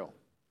of Israel."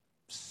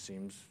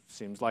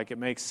 Seems like it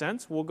makes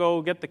sense. We'll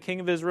go get the king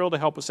of Israel to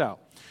help us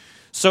out.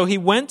 So he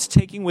went,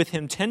 taking with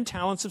him 10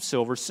 talents of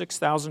silver,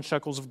 6,000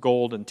 shekels of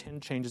gold, and 10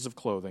 changes of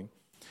clothing.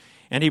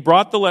 And he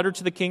brought the letter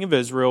to the king of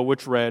Israel,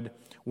 which read,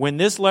 "When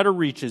this letter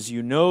reaches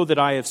you, know that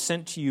I have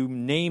sent to you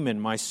Naaman,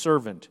 my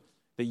servant,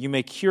 that you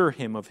may cure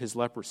him of his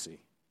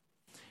leprosy."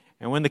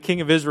 And when the king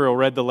of Israel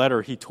read the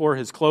letter, he tore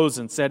his clothes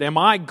and said, "Am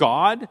I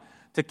God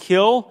to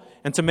kill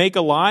and to make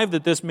alive,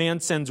 that this man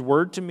sends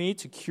word to me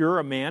to cure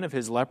a man of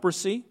his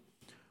leprosy?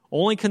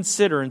 Only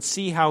consider and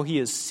see how he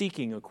is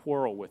seeking a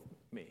quarrel with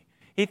me."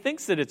 He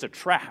thinks that it's a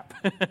trap.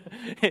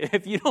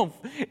 If you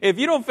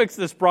don't fix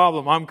this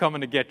problem, I'm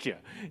coming to get you.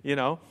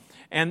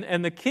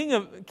 And the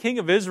king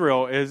of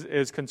Israel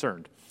is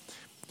concerned.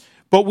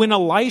 But when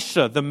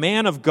Elisha, the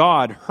man of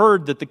God,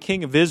 heard that the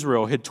king of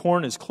Israel had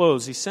torn his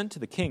clothes, he sent to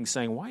the king,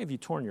 saying, "Why have you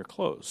torn your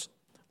clothes?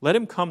 Let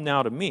him come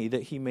now to me,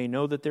 that he may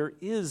know that there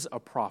is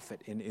a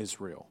prophet in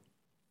Israel."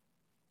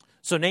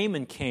 So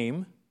Naaman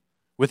came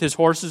with his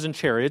horses and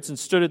chariots and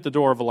stood at the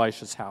door of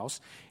Elisha's house.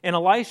 And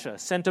Elisha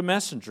sent a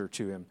messenger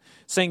to him,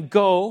 saying,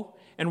 "Go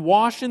and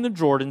wash in the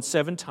Jordan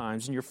 7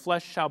 times, and your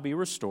flesh shall be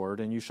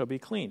restored, and you shall be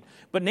clean."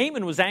 But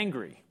Naaman was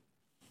angry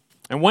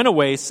and went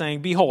away,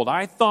 saying, "Behold,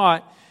 I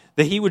thought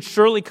that he would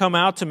surely come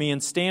out to me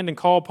and stand and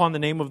call upon the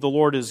name of the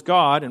Lord his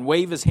God and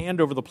wave his hand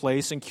over the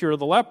place and cure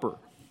the leper.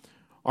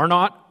 Are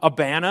not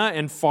Abana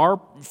and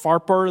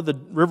Pharpar, the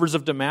rivers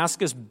of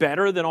Damascus,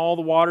 better than all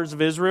the waters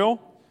of Israel?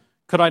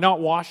 Could I not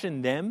wash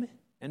in them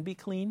and be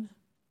clean?"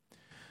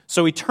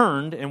 So he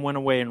turned and went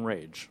away in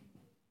rage.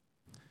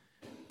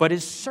 But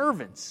his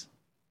servants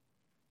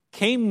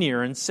came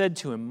near and said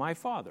to him, "My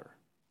father,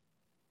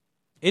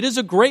 it is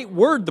a great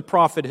word the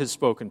prophet has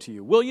spoken to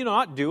you. Will you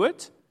not do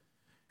it?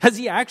 Has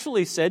he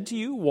actually said to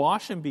you,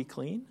 'Wash and be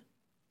clean'?"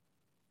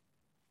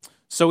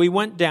 So he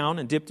went down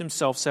and dipped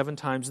himself 7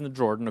 times in the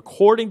Jordan,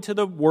 according to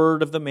the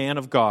word of the man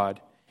of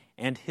God,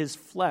 and his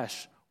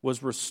flesh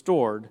was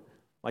restored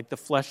like the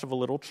flesh of a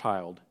little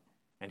child,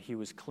 and he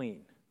was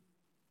clean.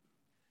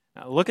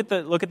 Now look at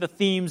the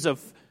themes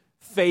of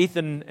faith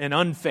and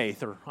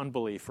unfaith or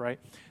unbelief, right?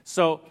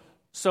 So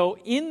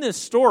in this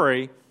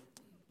story,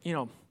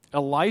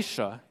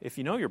 Elisha, if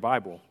you know your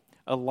Bible,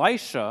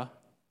 Elisha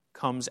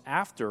comes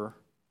after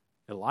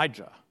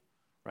Elijah,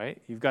 right?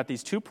 You've got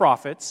these 2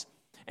 prophets,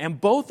 and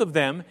both of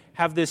them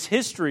have this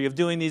history of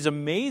doing these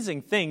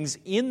amazing things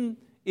in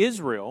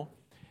Israel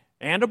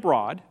and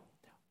abroad,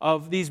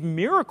 of these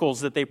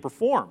miracles that they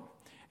perform.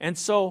 And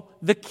so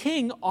the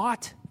king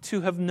ought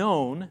to have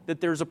known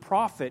that there's a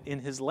prophet in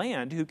his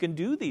land who can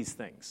do these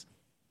things.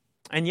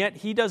 And yet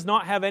he does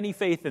not have any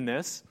faith in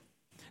this.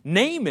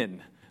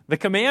 Naaman, the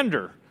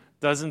commander,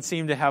 doesn't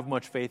seem to have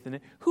much faith in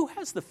it. Who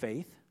has the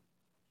faith?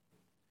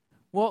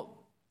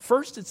 Well,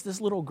 first it's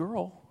this little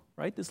girl,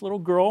 right? This little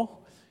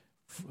girl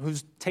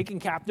who's taken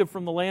captive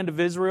from the land of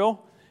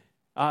Israel.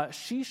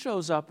 She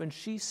shows up and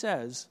she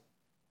says,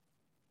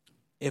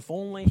 if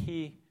only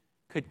he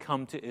could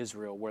come to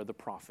Israel where the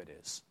prophet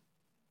is.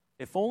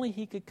 If only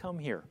he could come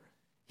here,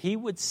 he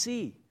would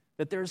see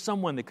that there's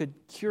someone that could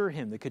cure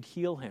him, that could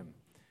heal him.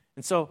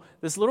 And so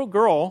this little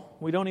girl,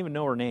 we don't even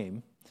know her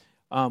name,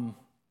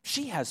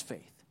 she has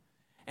faith.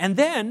 And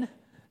then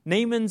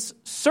Naaman's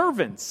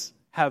servants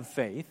have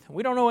faith.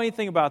 We don't know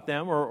anything about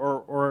them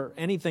or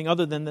anything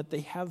other than that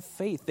they have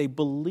faith. They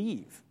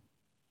believe.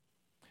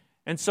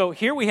 And so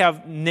here we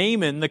have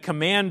Naaman, the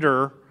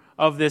commander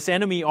of this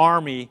enemy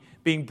army,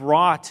 being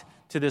brought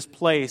to this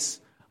place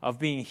of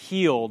being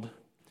healed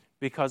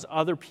because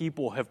other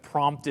people have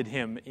prompted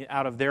him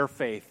out of their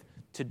faith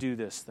to do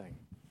this thing.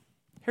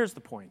 Here's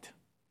the point.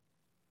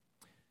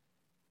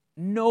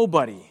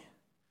 Nobody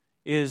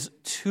is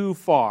too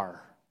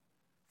far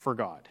for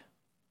God,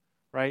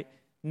 right?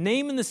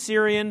 Naaman the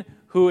Syrian,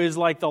 who is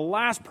like the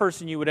last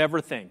person you would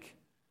ever think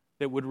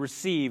that would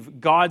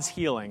receive God's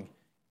healing,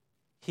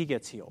 he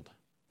gets healed.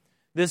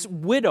 This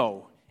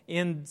widow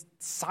in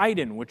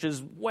Sidon, which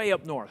is way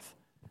up north,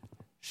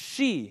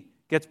 she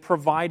gets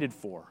provided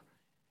for.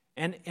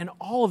 And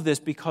all of this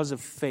because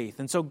of faith.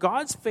 And so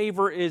God's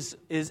favor is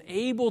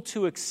able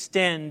to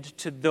extend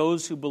to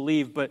those who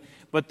believe. But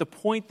the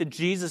point that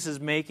Jesus is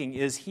making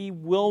is he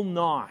will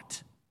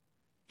not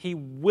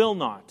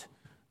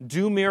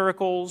do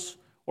miracles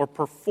or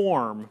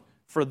perform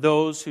for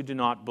those who do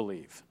not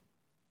believe.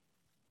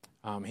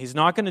 He's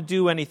not going to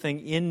do anything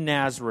in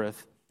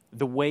Nazareth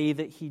the way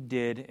that he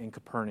did in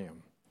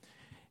Capernaum.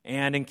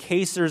 And in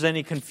case there's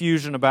any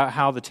confusion about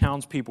how the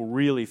townspeople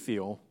really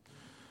feel,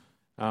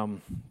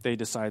 they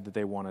decide that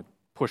they want to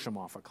push him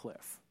off a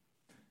cliff.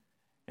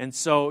 And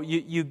so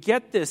you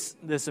get this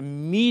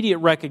immediate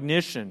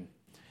recognition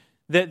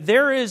that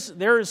there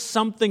is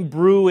something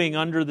brewing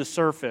under the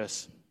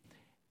surface.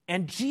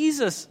 And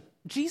Jesus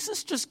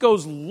just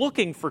goes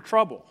looking for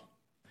trouble.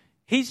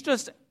 He's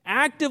just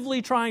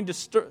actively trying to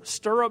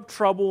stir up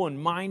trouble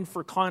and mine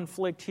for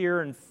conflict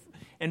here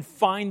and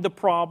find the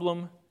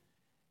problem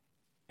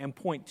and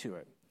point to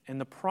it.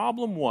 And the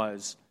problem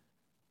was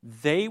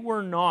they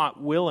were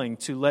not willing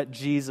to let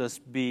Jesus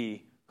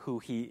be who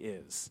he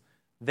is.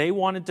 They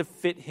wanted to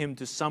fit him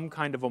to some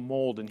kind of a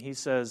mold, and he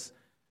says,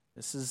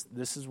 this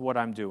is what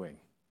I'm doing.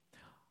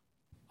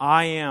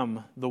 I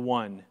am the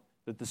one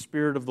that the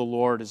Spirit of the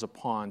Lord is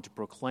upon to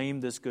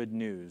proclaim this good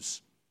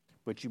news,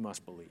 but you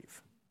must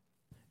believe.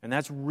 And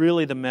that's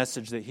really the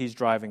message that he's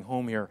driving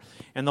home here.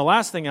 And the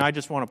last thing I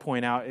just want to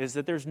point out is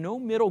that there's no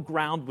middle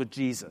ground with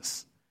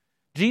Jesus.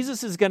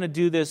 Jesus is going to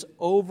do this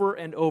over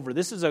and over.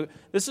 This is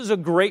a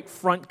great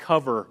front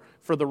cover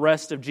for the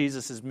rest of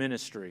Jesus'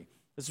 ministry.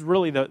 This is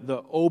really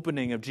the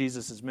opening of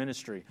Jesus'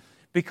 ministry.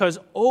 Because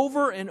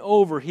over and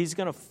over, he's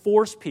going to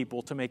force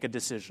people to make a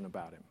decision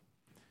about him.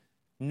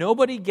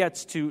 Nobody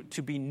gets to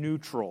be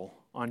neutral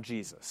on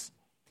Jesus.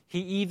 He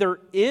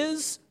either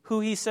is who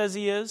he says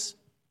he is,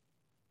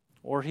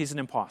 or he's an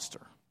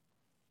imposter.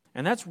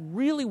 And that's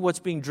really what's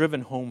being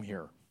driven home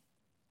here.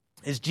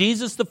 Is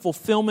Jesus the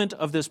fulfillment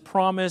of this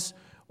promise,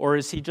 or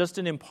is he just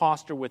an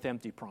imposter with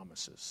empty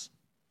promises?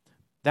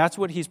 That's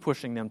what he's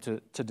pushing them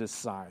to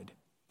decide.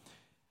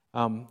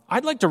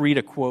 I'd like to read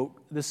a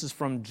quote. This is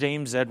from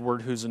James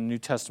Edward, who's a New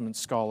Testament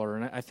scholar,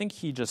 and I think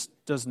he just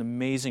does an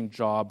amazing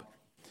job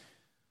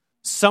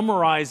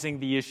summarizing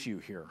the issue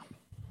here.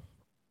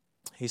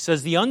 He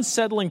says, "The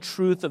unsettling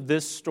truth of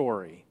this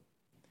story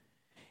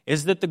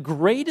is that the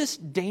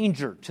greatest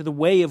danger to the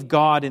way of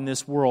God in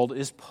this world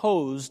is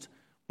posed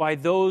by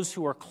those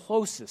who are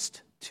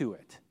closest to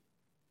it.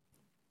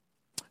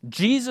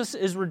 Jesus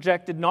is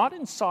rejected not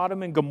in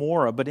Sodom and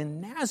Gomorrah, but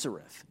in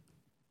Nazareth.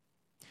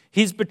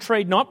 He's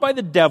betrayed not by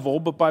the devil,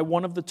 but by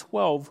one of the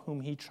 12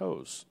 whom he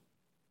chose.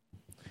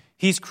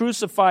 He's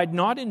crucified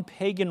not in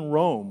pagan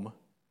Rome,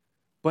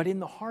 but in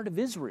the heart of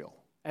Israel,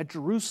 at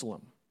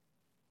Jerusalem.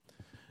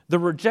 The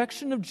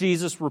rejection of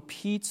Jesus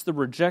repeats the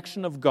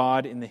rejection of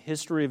God in the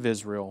history of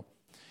Israel.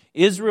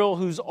 Israel,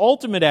 whose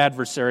ultimate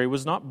adversary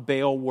was not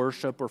Baal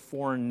worship or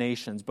foreign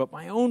nations, but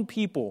my own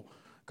people,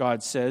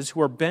 God says,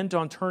 who are bent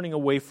on turning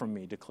away from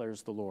me,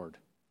 declares the Lord.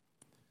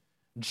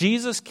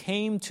 Jesus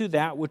came to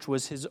that which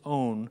was his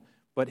own,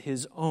 but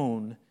his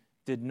own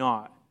did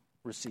not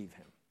receive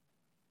him."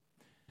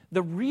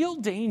 The real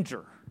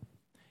danger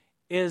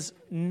is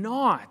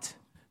not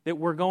that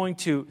we're going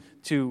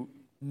to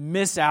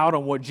miss out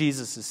on what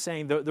Jesus is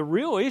saying. The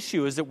real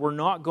issue is that we're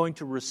not going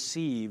to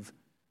receive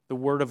the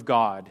Word of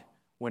God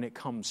when it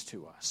comes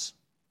to us.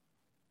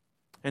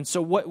 And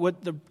so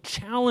what the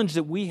challenge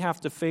that we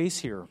have to face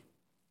here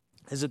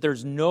is that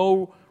there's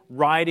no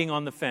riding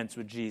on the fence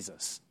with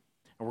Jesus.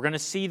 And we're going to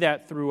see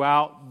that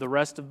throughout the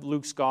rest of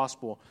Luke's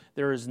gospel.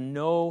 There is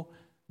no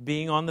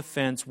being on the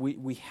fence.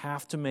 We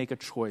have to make a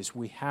choice.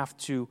 We have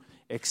to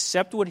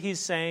accept what he's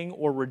saying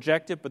or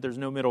reject it, but there's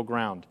no middle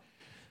ground.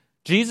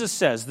 Jesus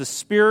says, "The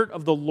Spirit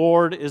of the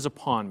Lord is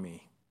upon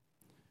me,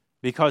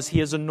 because he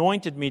has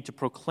anointed me to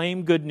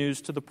proclaim good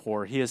news to the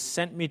poor. He has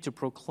sent me to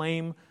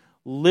proclaim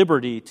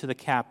liberty to the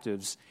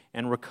captives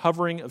and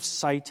recovering of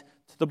sight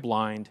to the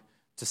blind,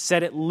 to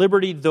set at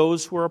liberty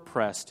those who are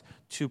oppressed,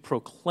 to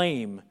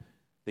proclaim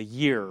the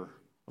year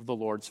of the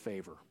Lord's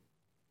favor."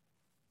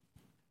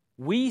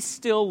 We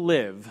still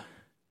live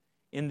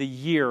in the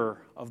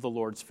year of the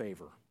Lord's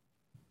favor.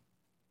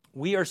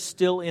 We are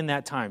still in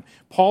that time.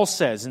 Paul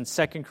says in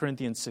 2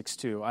 Corinthians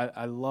 6:2,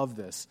 I love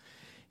this.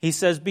 He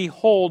says,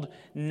 "Behold,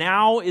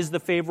 now is the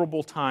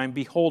favorable time.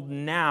 Behold,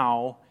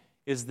 now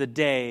is the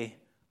day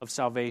of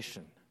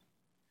salvation."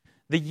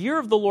 The year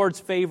of the Lord's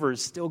favor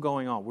is still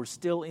going on. We're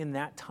still in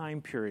that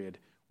time period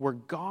where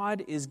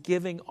God is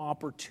giving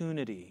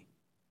opportunity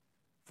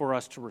for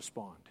us to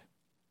respond.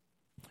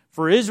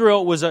 For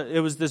Israel, it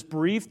was this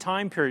brief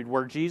time period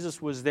where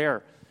Jesus was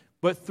there.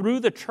 But through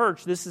the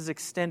church, this is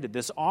extended.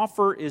 This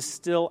offer is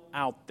still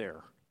out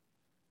there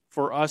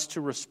for us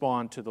to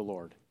respond to the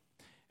Lord.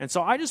 And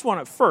so I just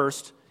want to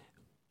first,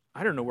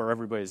 I don't know where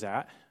everybody's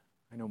at.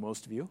 I know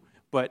most of you.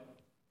 But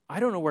I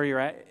don't know where you're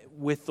at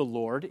with the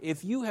Lord.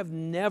 If you have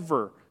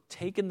never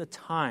taken the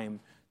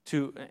time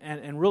to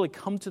and really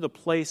come to the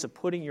place of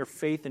putting your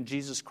faith in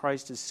Jesus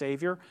Christ as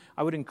Savior,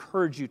 I would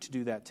encourage you to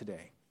do that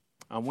today.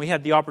 We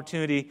had the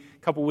opportunity a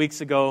couple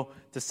weeks ago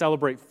to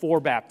celebrate 4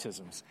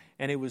 baptisms,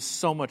 and it was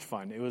so much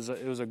fun. It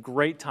was a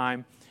great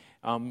time.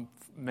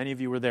 Many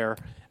of you were there.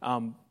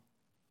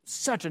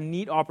 Such a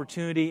neat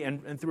opportunity,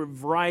 and through a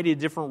variety of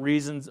different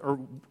reasons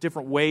or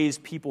different ways,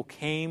 people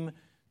came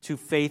to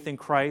faith in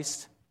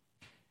Christ.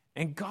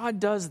 And God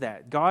does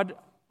that. God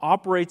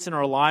operates in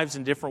our lives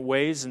in different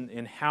ways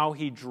in how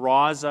he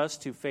draws us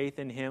to faith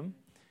in him.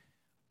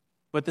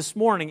 But this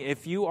morning,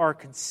 if you are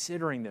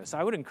considering this,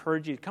 I would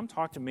encourage you to come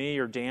talk to me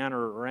or Dan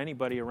or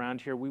anybody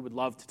around here. We would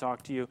love to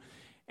talk to you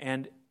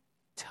and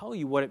tell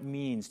you what it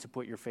means to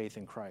put your faith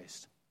in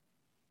Christ.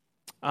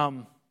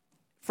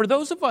 For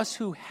those of us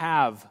who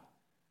have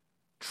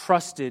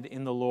trusted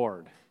in the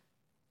Lord,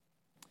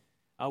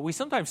 we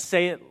sometimes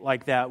say it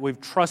like that.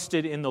 We've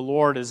trusted in the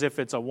Lord as if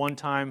it's a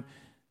one-time,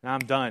 I'm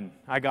done,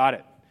 I got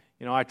it.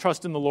 I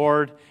trust in the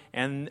Lord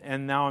and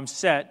now I'm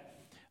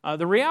set.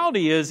 The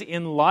reality is,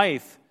 in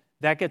life,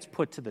 that gets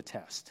put to the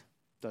test,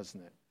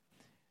 doesn't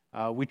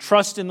it? We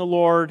trust in the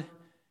Lord,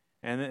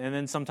 and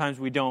then sometimes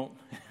we don't.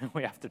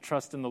 We have to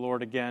trust in the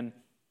Lord again.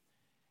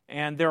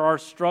 And there are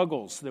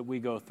struggles that we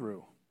go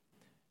through,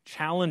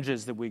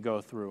 challenges that we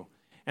go through.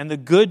 And the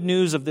good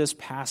news of this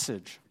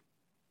passage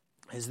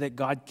is that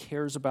God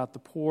cares about the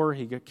poor,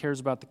 he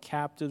cares about the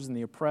captives and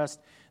the oppressed,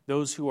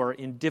 those who are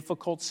in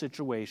difficult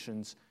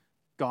situations.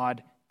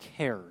 God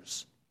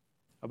cares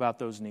about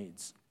those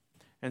needs.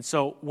 And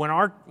so when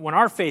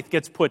our faith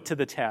gets put to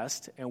the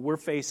test and we're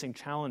facing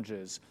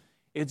challenges,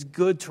 it's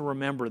good to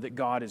remember that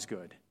God is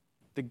good,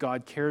 that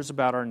God cares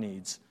about our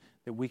needs,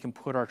 that we can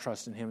put our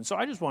trust in him. And so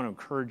I just want to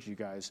encourage you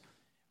guys,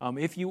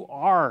 if you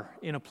are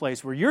in a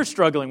place where you're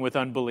struggling with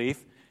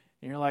unbelief,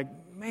 and you're like,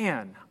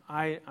 man,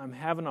 I'm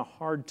having a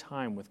hard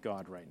time with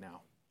God right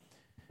now,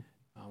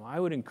 I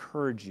would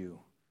encourage you,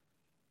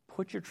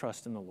 put your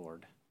trust in the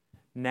Lord.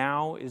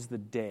 Now is the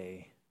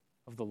day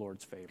of the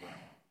Lord's favor.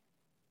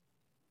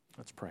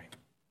 Let's pray.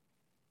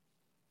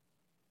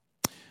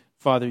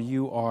 Father,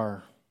 you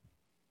are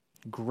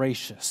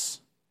gracious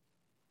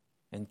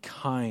and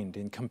kind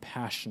and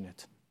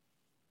compassionate.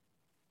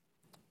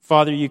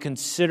 Father, you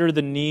consider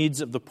the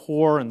needs of the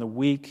poor and the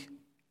weak.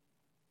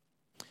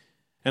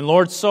 And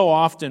Lord, so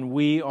often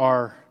we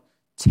are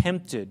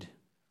tempted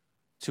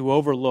to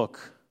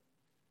overlook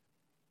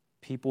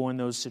people in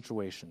those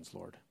situations,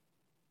 Lord.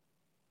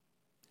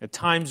 At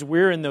times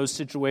we're in those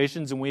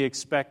situations and we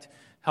expect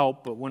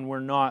help, but when we're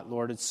not,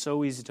 Lord, it's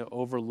so easy to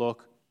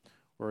overlook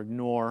or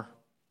ignore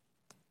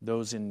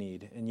those in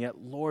need. And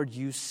yet, Lord,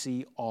 you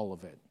see all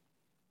of it.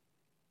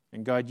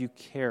 And God, you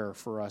care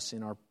for us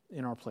in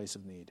our place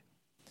of need.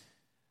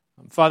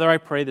 Father, I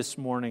pray this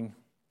morning,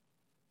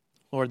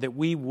 Lord, that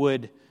we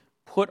would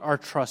put our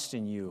trust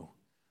in you.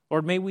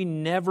 Lord, may we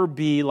never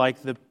be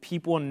like the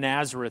people in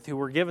Nazareth who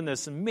were given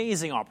this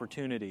amazing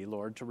opportunity,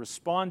 Lord, to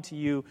respond to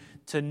you,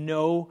 to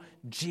know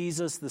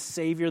Jesus, the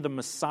Savior, the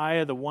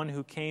Messiah, the one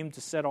who came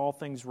to set all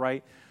things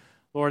right.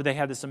 Lord, they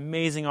had this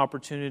amazing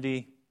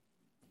opportunity,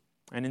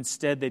 and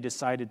instead they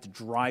decided to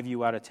drive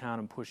you out of town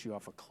and push you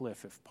off a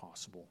cliff if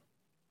possible.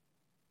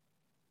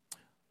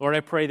 Lord, I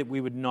pray that we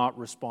would not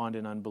respond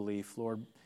in unbelief. Lord,